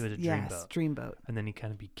 Yes. Right, he was a yes, dreamboat. And then he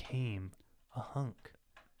kind of became a hunk.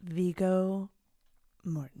 Viggo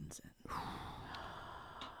Mortensen.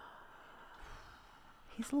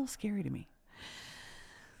 He's a little scary to me.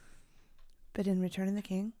 But in Return of the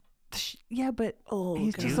King, Yeah, but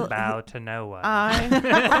he's You just bow to no one. I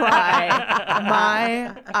cry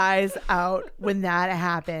my eyes out when that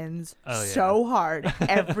happens Oh, yeah. so hard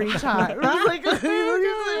every time. It's like, it's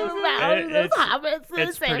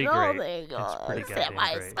pretty great. It's pretty goddamn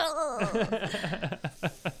great.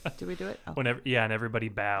 do we do it? Oh. Whenever, yeah, and everybody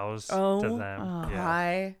bows to Oh, them. Yeah.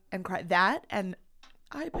 cry and cry. That and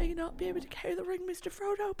I may not be able to carry the ring, Mr.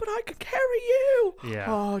 Frodo, but I can carry you. Yeah.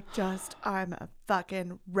 Oh, I'm a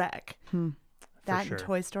fucking wreck. That sure. and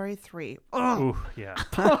Toy Story 3. Ooh, yeah.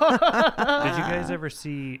 Did you guys ever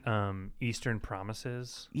see Eastern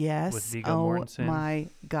Promises? Yes. With Viggo oh Mortensen? my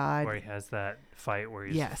God. Where he has that fight where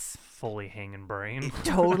he's Yes. fully hanging brain.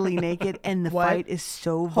 Totally naked, and the What? fight is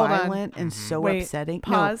so Hold on. violent and so Wait, upsetting.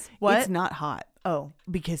 pause. No, What? It's not hot Oh,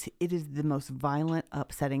 because it is the most violent,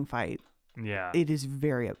 upsetting fight. Yeah. It is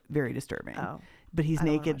very, very disturbing. oh. But he's I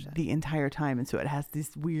don't wanna watch naked that. the entire time, and so it has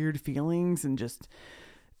these weird feelings and just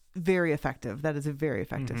very effective. That is a very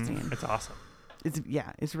effective Mhm. scene. It's awesome.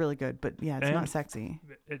 It's really good, but yeah, it's And- not sexy.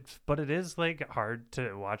 But it is like hard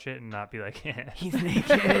to watch it and not be like, He's naked.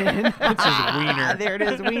 It's his wiener. There it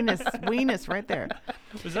is, weenus right there.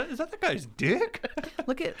 is that the guy's dick?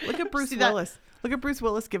 Look at Bruce See that? Willis. Look at Bruce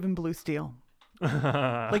Willis giving Blue Steel.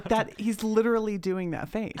 Like that, he's literally doing that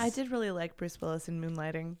face. I did really like Bruce Willis in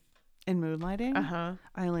Moonlighting. In Moonlighting. Uh-huh.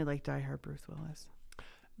 I only like Die Hard Bruce Willis.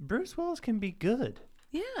 Bruce Willis can be good.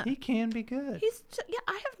 Yeah. He can be good.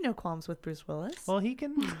 I have no qualms with Bruce Willis. Well, he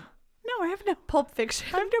can. No, I have no Pulp Fiction.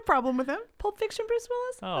 no problem with him. Pulp Fiction Bruce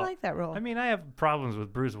Willis? I Oh, like that role. I mean, I have problems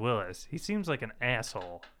with Bruce Willis. He seems like an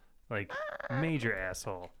asshole, like major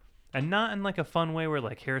asshole. And not in like a fun way where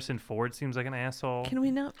like Harrison Ford seems like an asshole. Can we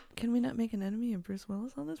not make an enemy of Bruce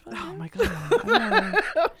Willis on this podcast? Oh my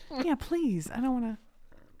god. Yeah, please. I don't want to.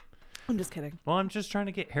 I'm just kidding. Well, I'm just trying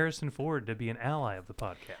to get Harrison Ford to be an ally of the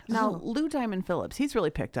podcast. Now, Lou Diamond Phillips, he's really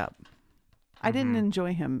picked up. I didn't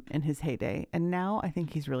enjoy him in his heyday, and now I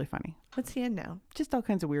think he's really funny. What's he in now? Just all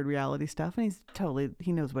kinds of weird reality stuff, and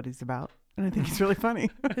he knows what he's about, and I think he's really funny.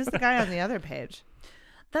 Who's the guy on the other page?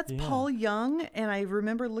 That's Paul Young, and I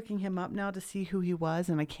remember looking him up now to see who he was,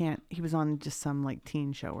 and he was on just some like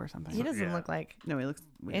teen show or something. He doesn't look like No, he looks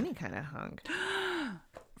weird. any kind of hunk.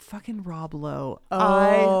 Fucking Rob Lowe. Oh.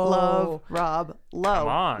 I love Rob Lowe. Come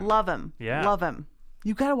on. Love him. Yeah. Love him.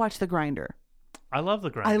 You got to watch The Grinder. I love The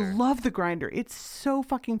Grinder. I love The Grinder. It's so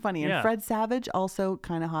fucking funny. And Fred Savage, also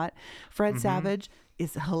kind of hot. Fred Savage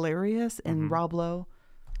is hilarious, and Rob Lowe.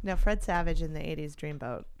 Now, Fred Savage in the 80s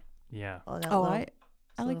Dreamboat. Yeah.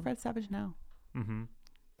 I like Fred Savage now. Mm-hmm.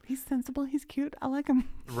 He's sensible. He's cute. I like him.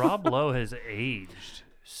 Rob Lowe has aged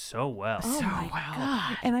so well. So well.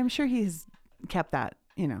 God. And I'm sure he's kept that,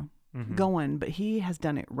 going, but he has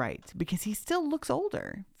done it right because he still looks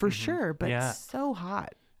older for sure, but so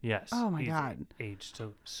hot. Yes. Oh my God. Aged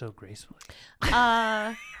so gracefully.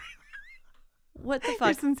 What the Your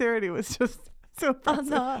fuck? sincerity was just so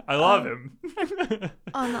impressive. I love him.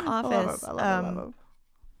 On The Office. I love him.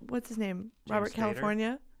 What's his name? James Robert Spader?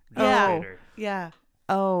 California? Yeah. Yeah.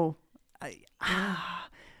 Oh,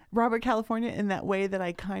 Robert California in that way that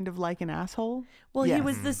I kind of like an asshole. Well, Yes. he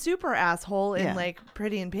was the super asshole in Yeah. like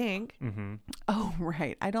Pretty in Pink. Mm-hmm. Oh,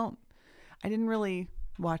 right. I didn't really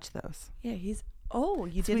watch those. Yeah, he's. Oh,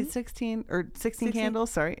 you Sweet didn't? 16 or 16 Candles,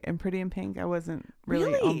 sorry, and Pretty in Pink. I wasn't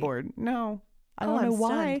really Really? on board. No, I don't Oh, know I'm why.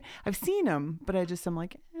 stunned. I've seen them, but I'm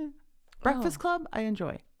like, Breakfast Club, I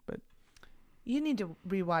enjoy. But You need to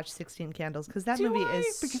rewatch 16 Candles because that do movie I?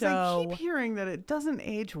 is Because so. I keep hearing that it doesn't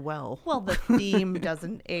age well. Well, the theme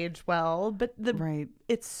doesn't age well, but Right.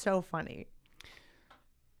 it's so funny.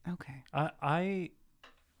 Okay. I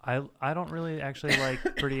don't really actually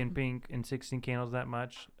like Pretty in Pink and 16 Candles that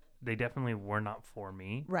much. They definitely were not for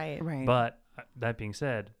me. Right. Right. But that being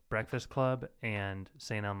said, Breakfast Club and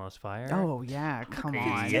St. Elmo's Fire. Oh yeah, come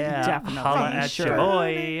on. Yeah, Definitely. holla at Sure. your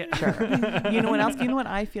boy. Sure. You know what else? You know what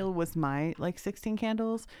I feel was my 16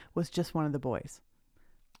 Candles was Just One of the Boys.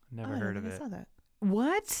 Never Oh, I heard don't of think it. I saw that.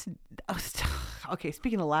 What? Okay,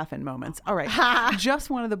 speaking of laughing moments. All right. Just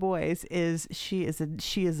One of the Boys she is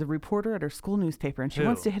a reporter at her school newspaper, and she Who?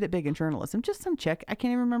 wants to hit it big in journalism. Just some chick. I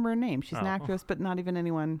can't even remember her name. She's an Oh. actress, but not even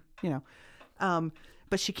anyone,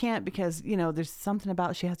 but she can't because, there's something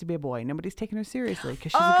about she has to be a boy. Nobody's taking her seriously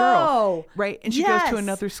because she's a girl. Oh, Right. And she goes to yes.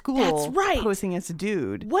 another school That's right. posing as a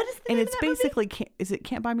dude. What is the And name it's of that movie? basically, is it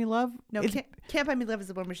Can't Buy Me Love? No, It's Can't Buy Me Love is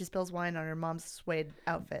the one where she spills wine on her mom's suede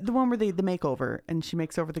outfit. the one where the makeover and she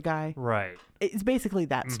makes over the guy. Right. It's basically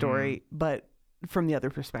that story, but from the other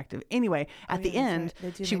perspective. Anyway, at the yeah, that's end, right. They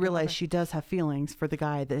do she make him realized over. she does have feelings for the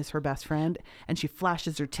guy that is her best friend, and she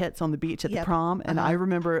flashes her tits on the beach at the Yep. prom. And I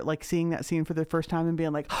remember like seeing that scene for the first time and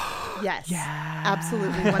being like, Yes. Yeah.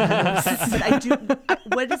 Absolutely. 100%. But I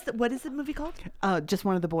do. What is the movie called? just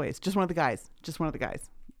one of the boys, just one of the guys, just one of the guys.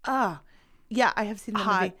 Yeah, I have seen the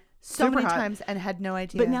Hot. movie so Super many hot. times and had no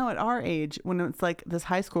idea. But now at our age, when it's like this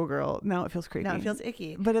high school girl, now it feels creepy. Now it feels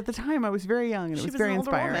icky. But at the time, I was very young and it She was was very an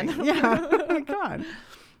older inspiring. woman. Yeah. Oh my God.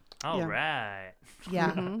 All Yeah. right.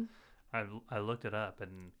 Yeah. I looked it up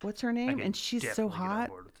and What's her I name? could And she's so definitely get on hot.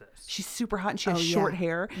 board with this. She's super hot and she has Oh, yeah. short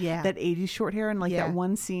hair. Yeah. That 80s short hair. And like Yeah. that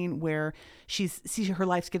one scene where her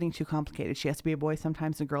life's getting too complicated. She has to be a boy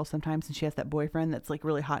sometimes, a girl sometimes. And she has that boyfriend that's like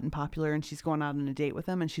really hot and popular. And she's going out on a date with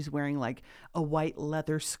him. And she's wearing like a white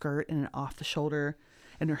leather skirt and an off the shoulder.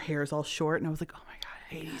 And her hair is all short. And I was like, oh my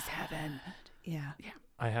God, 80s heaven. Yeah.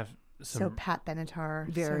 I have So some Pat Benatar.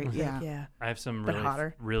 Very- so, yeah. Yeah. I have some but really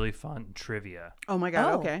hotter. really fun trivia. Oh my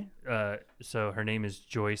God. Oh. Okay. So her name is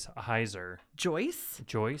Joyce Heiser. Joyce?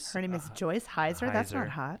 Joyce. Her name is Joyce Heiser. That's not Heiser.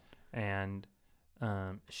 hot. And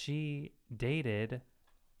she dated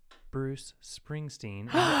Bruce Springsteen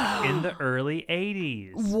in the early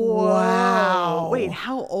 80s. Wow. Wait,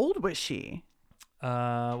 how old was she?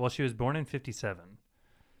 Well, she was born in 57.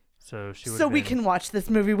 So she would So have we been- can watch this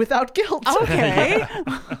movie without guilt. Okay.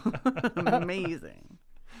 Amazing.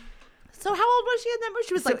 So how old was she in that movie?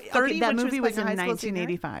 She was like 30 that when she movie was was in playing a high school senior?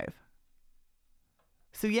 1985.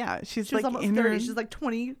 So yeah, she's She was like almost in 30. her... She's like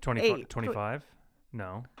 28. 25?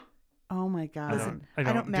 No. Oh my God. I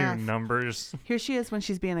don't do math. numbers. Here she is when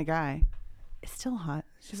she's being a guy. It's still hot.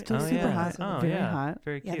 She's still Oh, super yeah. hot. Oh, Very yeah. hot.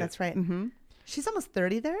 Very Yeah, cute. that's right. Mm-hmm. She's almost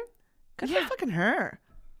 30 there. Good Yeah. for fucking her.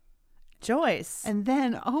 Joyce. And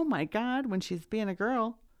then, oh my God, when she's being a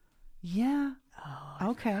girl. Yeah. Oh,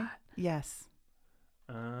 Okay. Yes.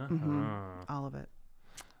 All of it.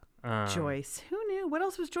 Joyce. Who knew? What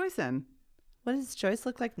else was Joyce in? What does Joyce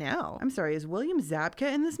look like now? I'm sorry. Is William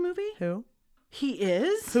Zabka in this movie? Who? He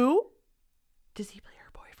is? Who? Does he play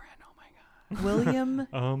her boyfriend? Oh my God. William.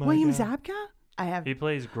 Oh my William God. Zabka? I have. He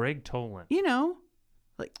plays Greg Tolan. You know,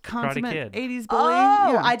 like consummate Kid. 80s bully.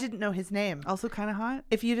 Oh, Yeah. I didn't know his name. Also kind of hot.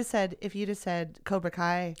 If you'd have said Cobra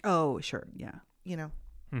Kai, Oh, sure. Yeah. you know,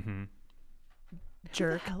 Mm-hmm.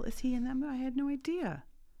 jerk. Who the hell is he in that movie? I had no idea.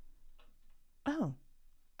 Oh,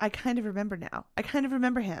 I kind of remember now. I kind of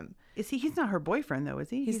remember him. Is he? He's not her boyfriend, though, is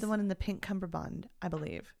he? He's the one in the pink cummerbund, I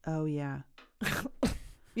believe. Oh, yeah.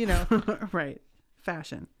 You know. Right.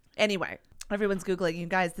 Fashion. Anyway, everyone's Googling. You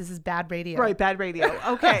guys, this is bad radio. Right. Bad radio.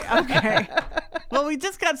 Okay. Okay. Well, we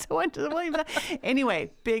just got so into the Williams.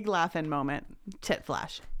 Anyway, big laughing moment. Tit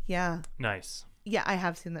flash. Yeah. Nice. Yeah, I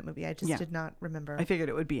have seen that movie. I just Yeah. did not remember. I figured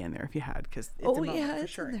it would be in there if you had, because it's a oh, moment yeah, for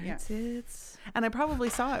it's sure. in there. Yeah. It's And I probably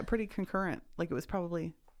saw it pretty concurrent. Like it was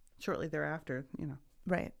probably shortly thereafter, you know,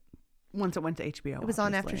 right. once it went to HBO. It was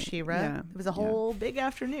on after obviously. She-Ra. Yeah. It was a whole big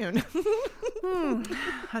afternoon.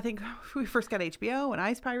 I think we first got HBO and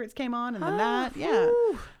Ice Pirates came on and then that. Yeah.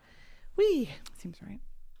 Wee. Seems right.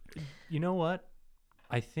 You know what?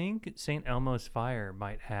 I think St. Elmo's Fire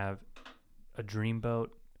might have a dreamboat,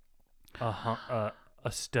 a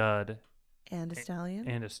stud, And a stallion.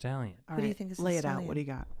 and a stallion. All What do you right. think is a Lay it out. stallion? What do you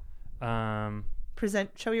got?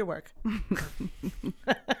 Show your work.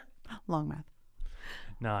 Long math.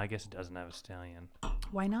 No, I guess it doesn't have a stallion.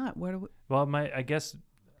 Why not? Where do we... Well,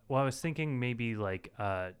 I was thinking maybe like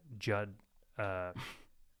Judd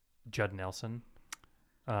Nelson.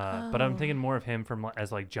 But I'm thinking more of him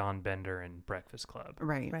as like John Bender in Breakfast Club.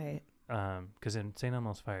 Right. Right. Because in St.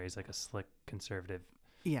 Elmo's Fire, he's like a slick conservative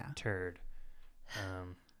Yeah. turd.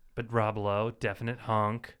 But Rob Lowe, definite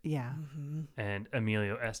hunk, Yeah. and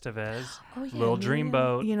Emilio Estevez, Oh, yeah, Little Emilio.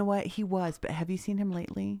 Dreamboat. You know what? He was, but have you seen him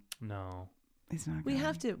lately? No. He's not. We good.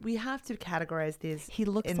 have to categorize these. He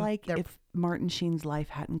looks in like their- if Martin Sheen's life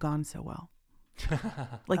hadn't gone so well.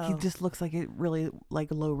 Like he just looks like it really like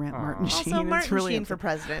low rent Martin Sheen. Also, It's Martin really Sheen for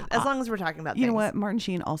president. As long as we're talking about You know things. what? Martin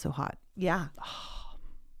Sheen also hot. Yeah.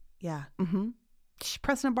 Yeah. Mm-hmm.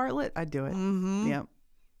 President Bartlett, I'd do it. Mm-hmm. Yep.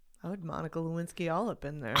 I would Monica Lewinsky all up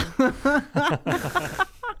in there.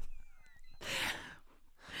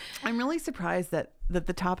 I'm really surprised that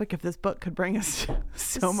the topic of this book could bring us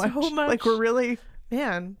so much. much. Like we're really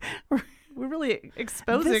Man, we're really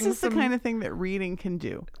exposing this is the some kind of thing that reading can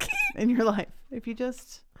do in your life. If you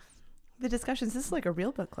just the discussions. This is like a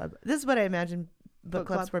real book club. This is what I imagine book Book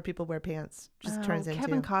clubs club. where people wear pants just turns into.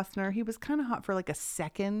 Kevin Costner, he was kind of hot for like a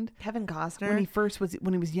second Kevin Costner.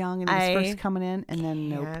 when he was young and he was I first coming in, and then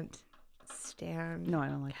nope. Can't stand. No, I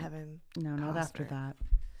don't like Kevin. it. No, not after Costner. that.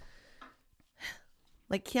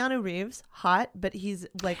 Like Keanu Reeves, hot, but he's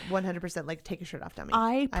like 100% like take your shirt off, dummy.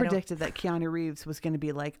 I don't- predicted that Keanu Reeves was going to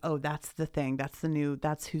be like, oh, that's the thing. That's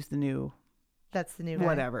who's the new That's the new guy.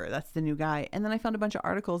 whatever. That's the new guy. And then I found a bunch of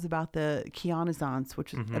articles about the Keanuissance,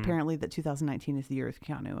 which is apparently that 2019 is the year of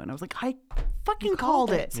Keanu. And I was like, I fucking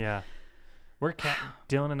called it. Yeah.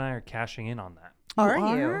 Dylan and I are cashing in on that. Are You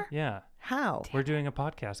you? are? Yeah. How? We're doing a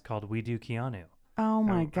podcast called We Do Keanu. Oh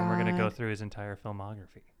my And God. we're going to go through his entire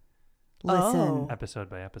filmography, Listen, Oh.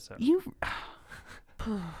 episode by episode. you.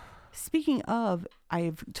 Speaking of,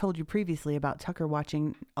 I've told you previously about Tucker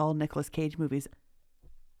watching all Nicolas Cage movies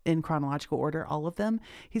in chronological order, all of them.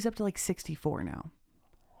 He's up to like 64 now.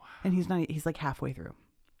 Wow. And he's like halfway through.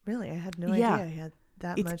 Really? I had no Yeah. idea he had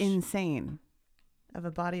that It's much insane. of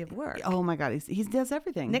a body of work. Oh my God. He does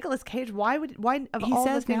everything. Nicolas Cage, why of He all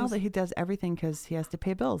says the now things that he does everything because he has to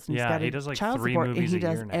pay bills. And Yeah, he's got he a does, like, child 3 support, and movies he a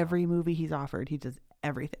does year now. every movie he's offered. He does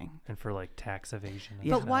everything. And for like tax evasion. And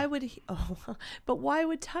Yeah. But why would he? Oh, but why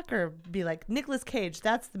would Tucker be like Nicolas Cage?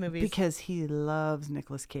 That's the movie. Because he loves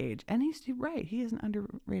Nicolas Cage, and he's right. He is an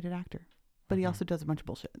underrated actor, but he also does a bunch of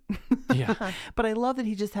bullshit. Yeah. But I love that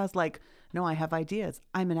he just has like, no, I have ideas.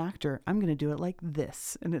 I'm an actor. I'm gonna do it like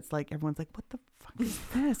this, and it's like everyone's like, what the fuck is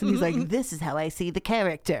this? And he's like, this is how I see the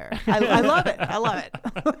character. I love it. I love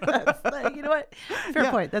it. you know what? Fair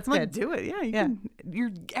Yeah. point. That's I'm good. like, do it. Yeah, Yeah.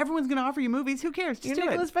 Everyone's gonna offer you movies. Who cares? Just You're do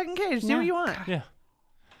Nicolas it. fucking Cage. Do Yeah. what you want. Yeah.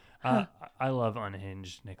 I love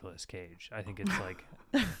unhinged Nicolas Cage. I think it's like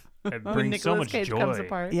it When brings so Nicolas much Cage joy. comes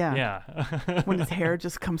apart. Yeah. Yeah. When his hair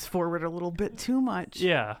just comes forward a little bit too much.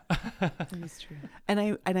 Yeah. That's true.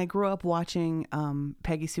 And I grew up watching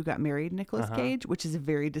Peggy Sue Got Married Nicolas Cage, which is a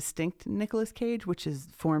very distinct Nicolas Cage, which has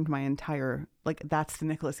formed my entire that's the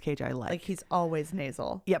Nicolas Cage I like. Like he's always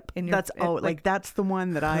nasal. Yep. In your- That's that's the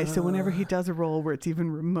one that so whenever he does a role where it's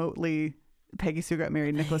even remotely Peggy Sue got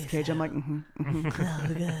married, Nicolas Cage. I'm like,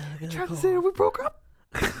 Travis said we broke up.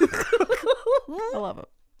 I love him.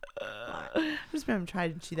 I just remember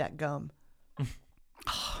trying to chew that gum.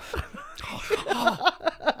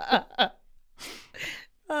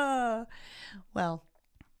 Well,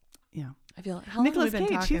 yeah. I feel how long Nicolas have we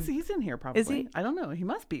been Cage, talking? he's in here probably. Is he? I don't know. He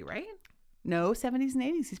must be, right? No, 70s and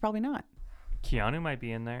 80s. He's probably not. Keanu might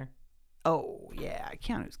be in there. Oh, yeah.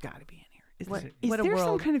 Keanu's got to be in here. Is What a there some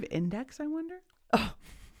world. kind of index, I wonder?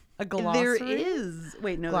 A glossary? There is.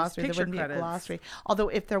 Wait, no, glossary. there's There picture wouldn't credits. be a glossary. Although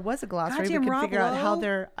if there was a glossary, Goddamn we could Rob figure out how Lowe.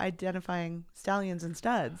 they're identifying stallions and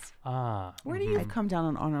studs. Ah. Where do you come down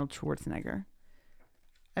on Arnold Schwarzenegger?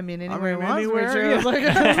 I mean, anywhere, mean, he wants me anywhere, to.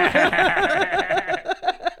 yeah.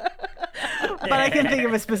 But I can think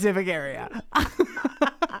of a specific area.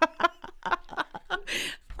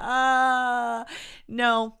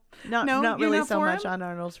 No, not you're really not so for much him? on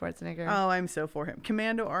Arnold Schwarzenegger. Oh, I'm so for him.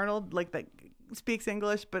 Commando Arnold, like that speaks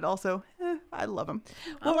English, but also, I love him.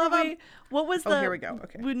 What was the? Oh, here we go.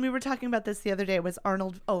 Okay. When we were talking about this the other day, it was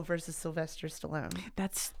Arnold versus Sylvester Stallone.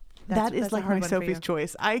 That That's is a like hard my one for Sophie's you.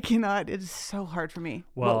 choice. I cannot. It is so hard for me.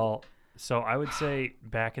 Well, so I would say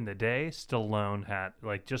back in the day, Stallone had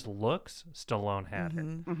like just looks. Stallone had it.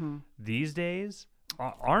 Mm-hmm. These days,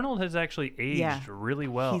 Arnold has actually aged really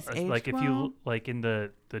well. He's aged like if well. you like in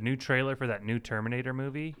the new trailer for that new Terminator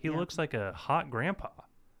movie, he Yeah. looks like a hot grandpa.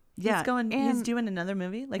 Yeah, He's doing another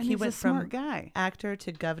movie. Like and he he's went a smart from guy. actor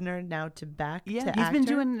to governor, now to back Yeah, to he's actor. been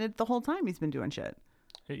doing it the whole time. He's been doing shit.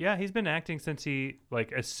 Yeah, he's been acting since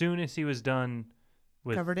as soon as he was done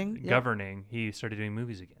with Governing? he started doing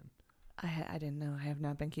movies again. I didn't know. I have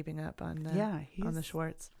not been keeping up on on the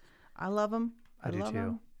Schwartz. I love him. I do love too.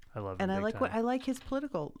 him. I love him. And I big like time. I like his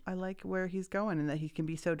political. I like where he's going and that he can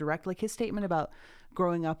be so direct. Like his statement about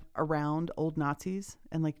growing up around old Nazis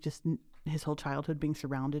and like just his whole childhood being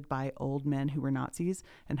surrounded by old men who were Nazis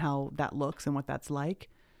and how that looks and what that's like.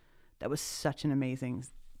 That was such an amazing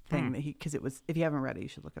thing that because it was. If you haven't read it, you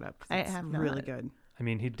should look it up. 'Cause I it's have not. really good. I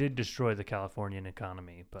mean, he did destroy the Californian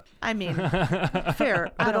economy, but I mean,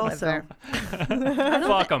 Fair, I but don't live also there.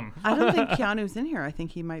 fuck him. I don't think Keanu's in here. I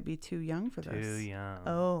think he might be too young for this. Too young.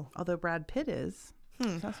 Oh, Although Brad Pitt is. So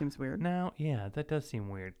that seems weird. Now, yeah, that does seem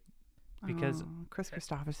weird because Oh, Chris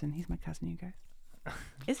Christopherson, he's my cousin, you guys.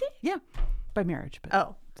 is he? Yeah, by marriage, but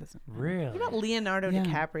Oh, doesn't. really, what about Leonardo Yeah.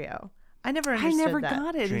 DiCaprio? I never I understood never that.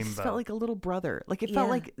 got it. It just Dreamboat. felt like a little brother. Like it felt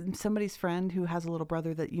Yeah. like somebody's friend who has a little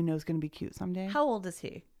brother that you know is going to be cute someday. How old is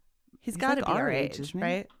he? He's He's got to like be our our age, age, isn't he?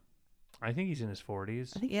 right? I think he's in his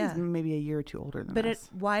 40s. I think Yeah. he's maybe a year or two older than But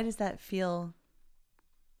us. why does that feel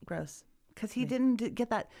gross? Because he didn't get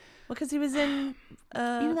that. Well, because he was in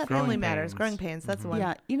that Family Growing Matters, Pains. Growing Pains. That's the one.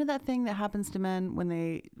 Yeah, you know that thing that happens to men when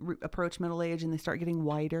they approach middle age and they start getting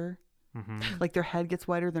whiter. Like their head gets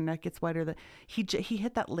whiter, their neck gets whiter. That he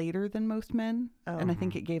hit that later than most men, and I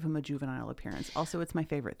think it gave him a juvenile appearance. Also, it's my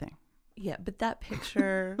favorite thing. Yeah, but that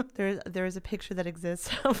picture, there is a picture that exists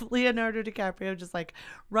of Leonardo DiCaprio just like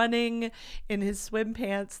running in his swim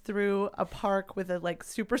pants through a park with a like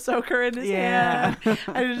super soaker in his hand.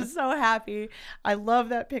 I'm just so happy. I love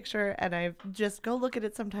that picture, and I just go look at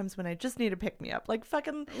it sometimes when I just need to pick me up. Like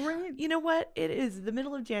fucking, Right. you know what? It is the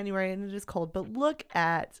middle of January and it is cold, but look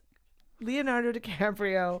at Leonardo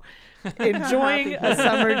DiCaprio enjoying a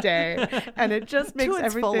summer day, and it just makes its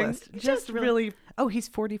everything fullest. just really. Oh, he's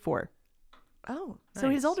 44. Oh, so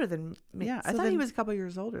he's Nice. older than me. Yeah, I So thought then- he was a couple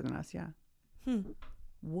years older than us. Yeah.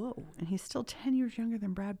 Whoa, and he's still 10 years younger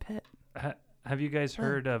than Brad Pitt. Have you guys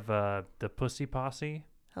heard of the Pussy Posse?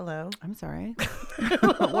 Hello. I'm sorry.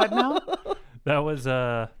 What now? That was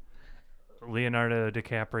Leonardo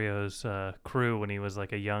DiCaprio's crew when he was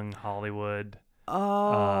like a young Hollywood,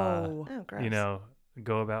 Oh, Oh, gross. you know,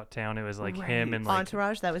 go about town. It was like him Right. and like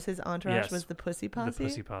Entourage. That was his entourage. Yes, Was the Pussy the Posse?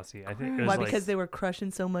 Pussy Posse. I think it was Why? like, Because they were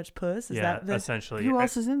crushing so much puss. Is yeah, that the? essentially. who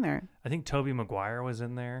else is in there? I think Toby Maguire was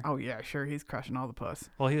in there. Oh yeah, sure. He's crushing all the puss.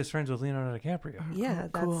 Well, he was friends with Leonardo DiCaprio. Yeah,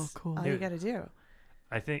 Cool, that's cool. all you got to do.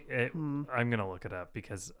 I think I'm gonna look it up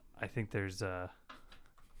because I think there's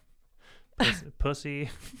pussy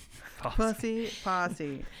Pussy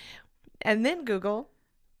posse. And then Google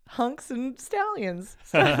hunks and stallions.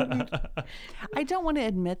 I don't want to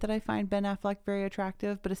admit that I find Ben Affleck very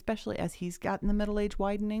attractive, but especially as he's gotten the middle age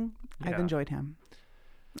widening, I've Yeah. enjoyed him.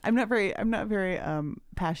 I'm not very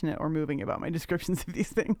passionate or moving about my descriptions of these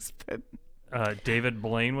things, but David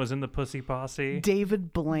Blaine was in the Pussy Posse.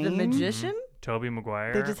 David Blaine, The magician. Toby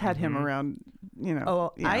Maguire. they just had him around, you know.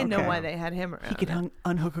 Oh, yeah, I know okay. why they had him around. He could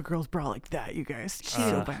unhook a girl's bra like that, you guys.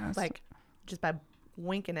 So fast. like just by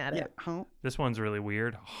winking at yeah. it. Huh? This one's really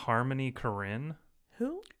weird. Harmony Korine.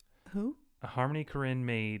 Who? Who? Harmony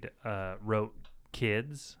Korine wrote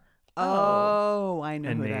Kids Oh, I know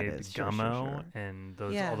and who that made is. Gummo Sure. and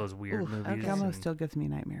those Yeah. all those weird movies. okay. Gummo and, still gives me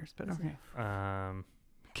nightmares, but okay.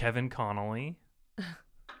 Kevin Connolly, All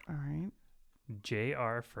right.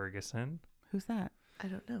 J.R. Ferguson. Who's that? I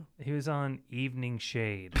don't know. He was on Evening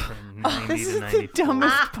Shade from 90 This to is 94. the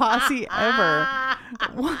dumbest posse ever.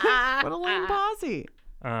 What a lame posse.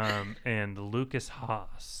 And Lucas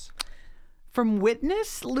Haas. From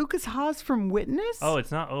Witness? Lucas Haas from Witness? Oh,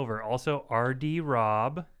 it's not over. Also, R.D.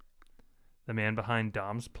 Robb, the man behind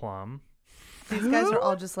Dom's Plum. These guys are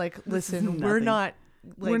all just like, This is listen, we're nothing. not.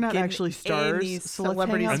 Like, We're not getting actually any stars, so let's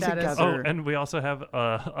celebrity hang out status. together. Oh, and we also have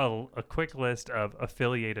a quick list of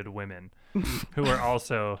affiliated women who are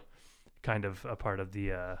also kind of a part of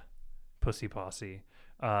the Pussy Posse.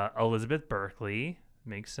 Elizabeth Berkley,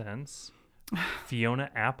 makes sense. Fiona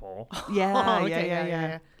Apple, Yeah, Oh, okay,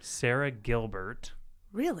 yeah. Sarah Gilbert,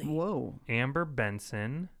 Really? Whoa. Amber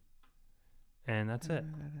Benson, and that's it.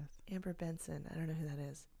 Amber Benson. I don't know who that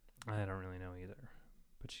is. I don't really know either,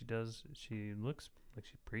 but she does. She looks like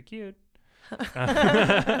she's pretty cute.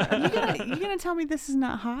 You gonna tell me this is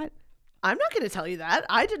not hot? I'm not going to tell you that.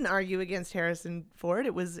 I didn't argue against Harrison Ford.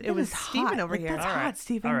 It was That is Steven hot. over Like, here. that's All right, hot,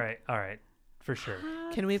 Steven. All right, for sure.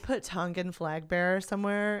 Can we put Tongan flag bearer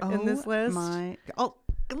somewhere in this list? Oh,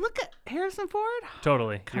 look at Harrison Ford.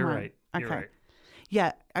 Totally, Come you're on. right. You're Okay. right.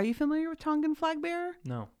 Yeah. Are you familiar with Tongan flag bearer?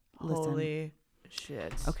 No. Listen. Holy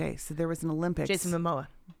shit. Okay, so there was an Olympics. Jason Momoa.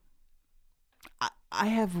 I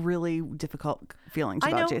have really difficult feelings I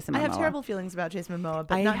about know. Jason Momoa. I have terrible feelings about Jason Momoa,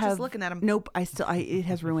 but I not have- just looking at him. Nope. It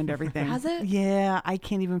has ruined everything. Has it? Yeah. I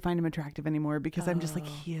can't even find him attractive anymore because I'm just like,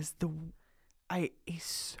 he's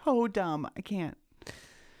so dumb. I can't.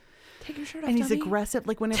 Take your shirt off. And he's dummy. aggressive.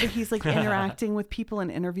 Like whenever he's like interacting with people in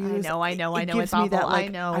interviews. I know. It It's gives me awful. that, like, I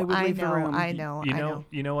know. I would leave the room. I know.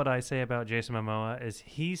 You know what I say about Jason Momoa is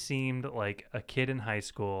he seemed like a kid in high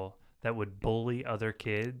school that would bully other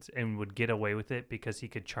kids and would get away with it because he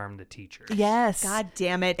could charm the teachers. Yes. God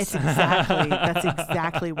damn it. That's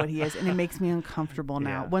exactly what he is. And it makes me uncomfortable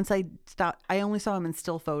now. Yeah. Once I only saw him in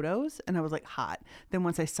still photos and I was like hot. Then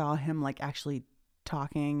once I saw him like actually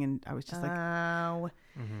talking and I was just like, Oh.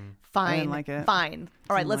 Mm-hmm. Fine. I didn't like it. Fine.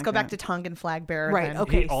 All right, Didn't let's like go back that. to Tongan flag bearer. Right, then.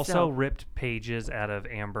 okay. He also so- ripped pages out of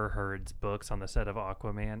Amber Heard's books on the set of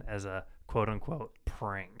Aquaman as a quote unquote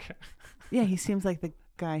prank. yeah, he seems like the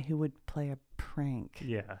guy who would play a prank,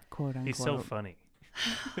 Yeah. quote unquote. He's so funny.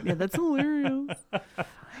 Yeah, that's hilarious.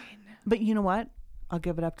 But you know what? I'll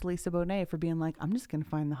give it up to Lisa Bonet for being like, I'm just going to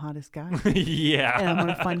find the hottest guy. Yeah. And I'm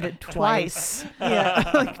going to find it twice.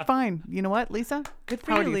 Yeah. Like, fine. You know what, Lisa? Good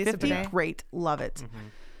for How you, old are you? Lisa 50? Bonet. Great. Love it.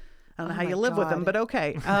 I don't know Oh how you my live with him, God. but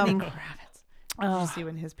okay. Lenny Kravitz. Did you see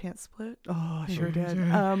when his pants split? Oh, I sure did.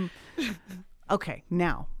 Okay,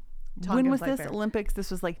 now. Tongan when was flag this bearer. Olympics? This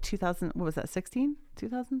was like 2000. What was that? 16?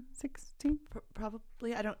 2016?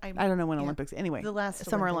 Probably. I don't know when yeah. Olympics. Anyway, The last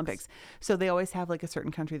Summer Olympics. Olympics. So they always have like a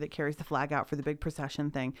certain country that carries the flag out for the big procession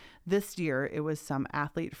thing. This year it was some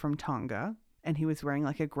athlete from Tonga, and he was wearing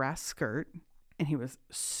like a grass skirt, and he was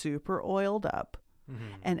super oiled up.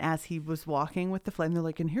 And as he was walking with the flag, they're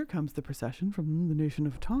like, and here comes the procession from the nation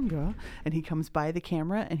of Tonga. And he comes by the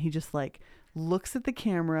camera and he just like looks at the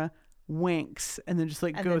camera, winks, and then just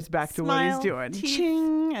like And goes then back to what he's smile, doing. teeth.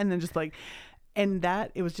 Ching! And then just like, and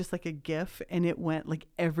that, it was just like a gif, and it went like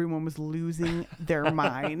everyone was losing their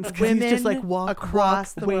minds. 'Cause he's just like walk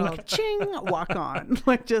across the wink, world. ching, walk on.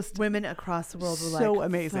 Like just Women across the world were So like,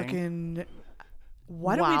 amazing. Fucking,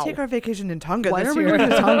 why don't Wow. we take our vacation in Tonga why this are we year? going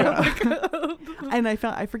to Tonga? And I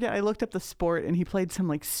forget, I looked up the sport, and he played some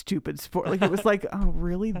like stupid sport. Like it was like, oh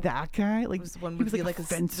really, that guy? Like One he would was be like like a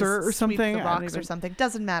fencer or something. The I don't rocks or even- something.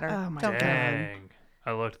 Doesn't matter. Oh my Don't care. Dang.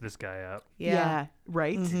 I looked this guy up. Yeah.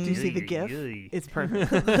 Right. Do you see the Yay, gif? yay. It's perfect.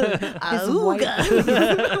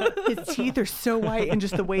 His teeth are so white, and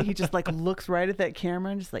just the way he just like looks right at that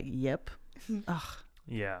camera and just like, yep. Ugh.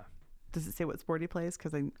 Yeah. Does it say what sport he plays?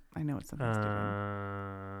 Because I know it's something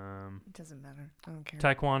stupid. It doesn't matter. I don't care.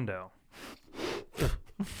 Taekwondo.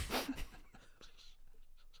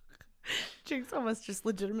 Jinx almost just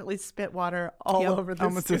legitimately spit water all Yep, over the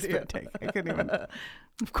almost a studio. spit take. I couldn't even.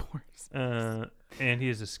 Of course. And he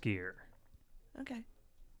is a skier. Okay.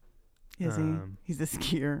 Is he? He's a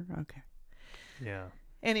skier. Okay. Yeah.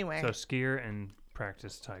 Anyway. So skier and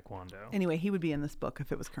practice Taekwondo. Anyway, he would be in this book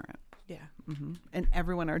if it was current. yeah. And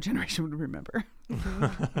everyone our generation would remember.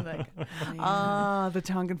 Like, Ah, the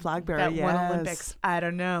Tongan flag bearer. that yes. one Olympics. I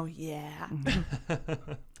don't know. Yeah.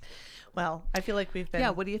 Well, I feel like we've been Yeah.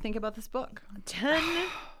 What do you think about this book? 10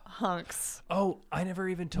 hunks. Oh, I never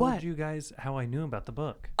even told What? you guys how I knew about the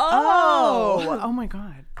book. Oh my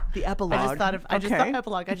God. The epilogue. I just thought of Okay.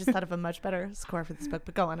 epilogue. I just thought of a much better score for this book.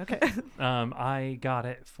 But go on, okay. I got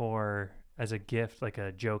it as a gift, like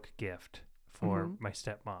a joke gift for my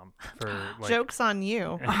stepmom. For like, Jokes on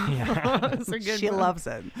you. Yeah. It's a good She one. loves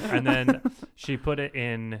it. And then she put it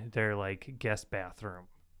in their like guest bathroom.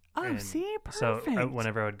 Oh, And see, perfect. So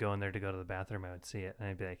whenever I would go in there to go to the bathroom, I would see it and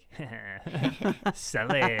I'd be like,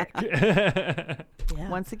 Slick. Yeah.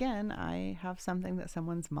 Once again, I have something that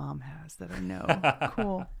someone's mom has that I know.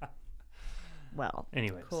 Cool. Well,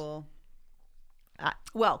 Anyways. cool.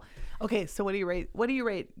 Well, okay. So what do you rate? What do you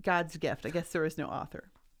rate God's gift? I guess there is no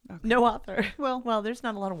author. Okay. No author. Well, There's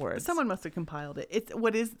not a lot of words. someone must have compiled it.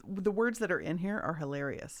 The words that are in here are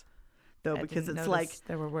hilarious, though, I because didn't it's notice like,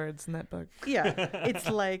 there were words in that book. yeah, it's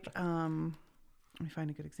like, let me find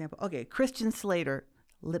a good example. Okay, Christian Slater,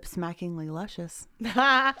 lip-smackingly luscious.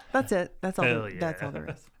 That's it. That's all. Hell That's yeah. all there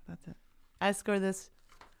is. That's it. I score this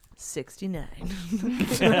 69.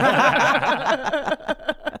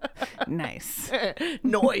 Nice.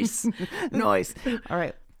 Noise. Nice. All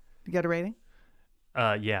right. You got a rating?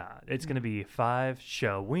 Yeah, it's gonna be 5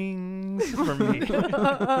 showings for me.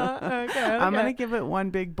 I'm gonna give it one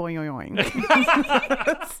big boing.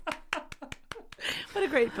 What a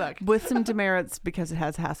great book. With some demerits because it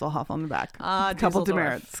has Hasselhoff on the back. Couple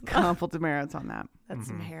Dusseldorf. demerits on that. That's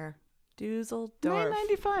some hair. Dusseldorf.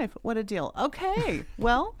 $9.95. What a deal. Okay.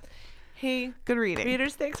 Well, Hey, good reading.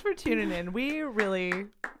 readers, thanks for tuning in. We really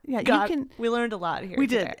Yeah, we learned a lot here. We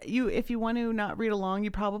today. did. If you want to not read along,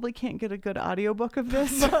 you probably can't get a good audiobook of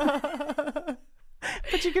this. But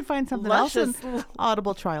you can find something else on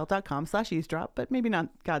audibletrial.com/eavesdrop, but maybe not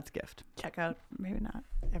God's gift. Check out Maybe not.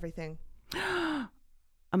 everything.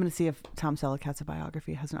 I'm going to see if Tom Selleck has an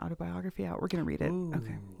autobiography out. We're going to read it. Ooh.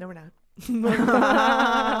 Okay. No, we're not.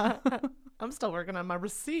 I'm still working on my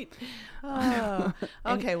receipt. Oh.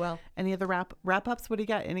 Okay, well, Any other wrap ups? What do you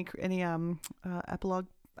got? Any epilogue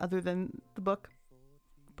other than the book?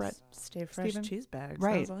 Brett? stay fresh Steven? cheese bags.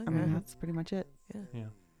 Right. Sounds like. I mean, that's pretty much it. Yeah.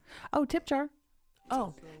 Oh, tip jar.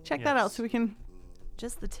 Oh, Check that out Yes. so we can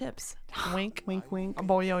just the tips. Wink. wink, wink.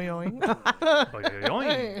 Boing.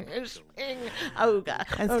 Oh, God.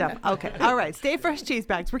 And stuff. Okay. All right. Stay fresh cheese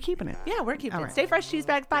bags. We're keeping it. Yeah, we're keeping All it. right. Stay fresh cheese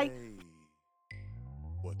bags. Bye.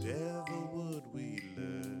 Whatever would we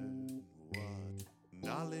learn? What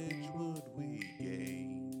knowledge would we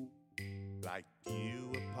gain? Like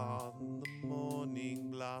dew upon the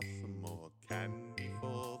morning blossom, or candy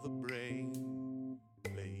for the brain.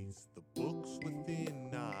 Place the books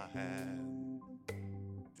within our hand,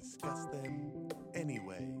 discuss them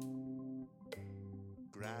anyway.